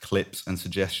links, clips and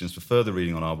suggestions for further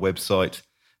reading on our website,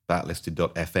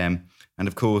 backlisted.fm. And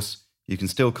of course, you can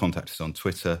still contact us on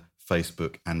Twitter,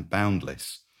 Facebook and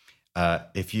Boundless.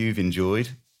 If you've enjoyed,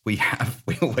 we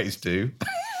always do.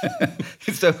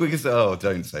 So we can say, oh,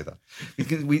 don't say that.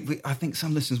 Because I think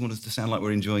some listeners want us to sound like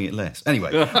we're enjoying it less.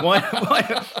 Anyway,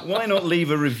 why not leave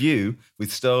a review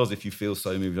with stars if you feel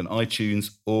so moved on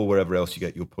iTunes or wherever else you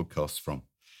get your podcasts from?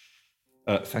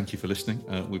 Thank you for listening.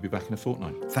 We'll be back in a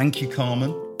fortnight. Thank you,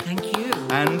 Carmen. Thank you.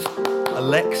 And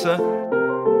Alexa.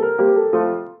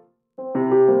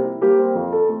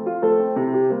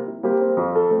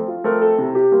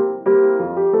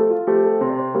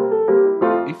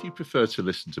 If you prefer to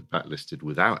listen to Backlisted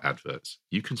without adverts,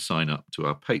 you can sign up to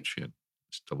our Patreon.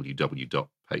 It's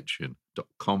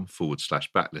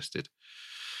www.patreon.com/backlisted.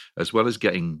 As well as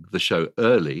getting the show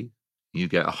early, you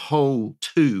get a whole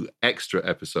 2 extra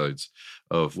episodes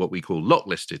of what we call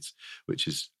Locklisted, which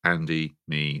is Andy,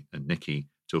 me, and Nikki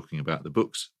talking about the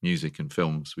books, music, and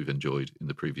films we've enjoyed in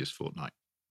the previous fortnight.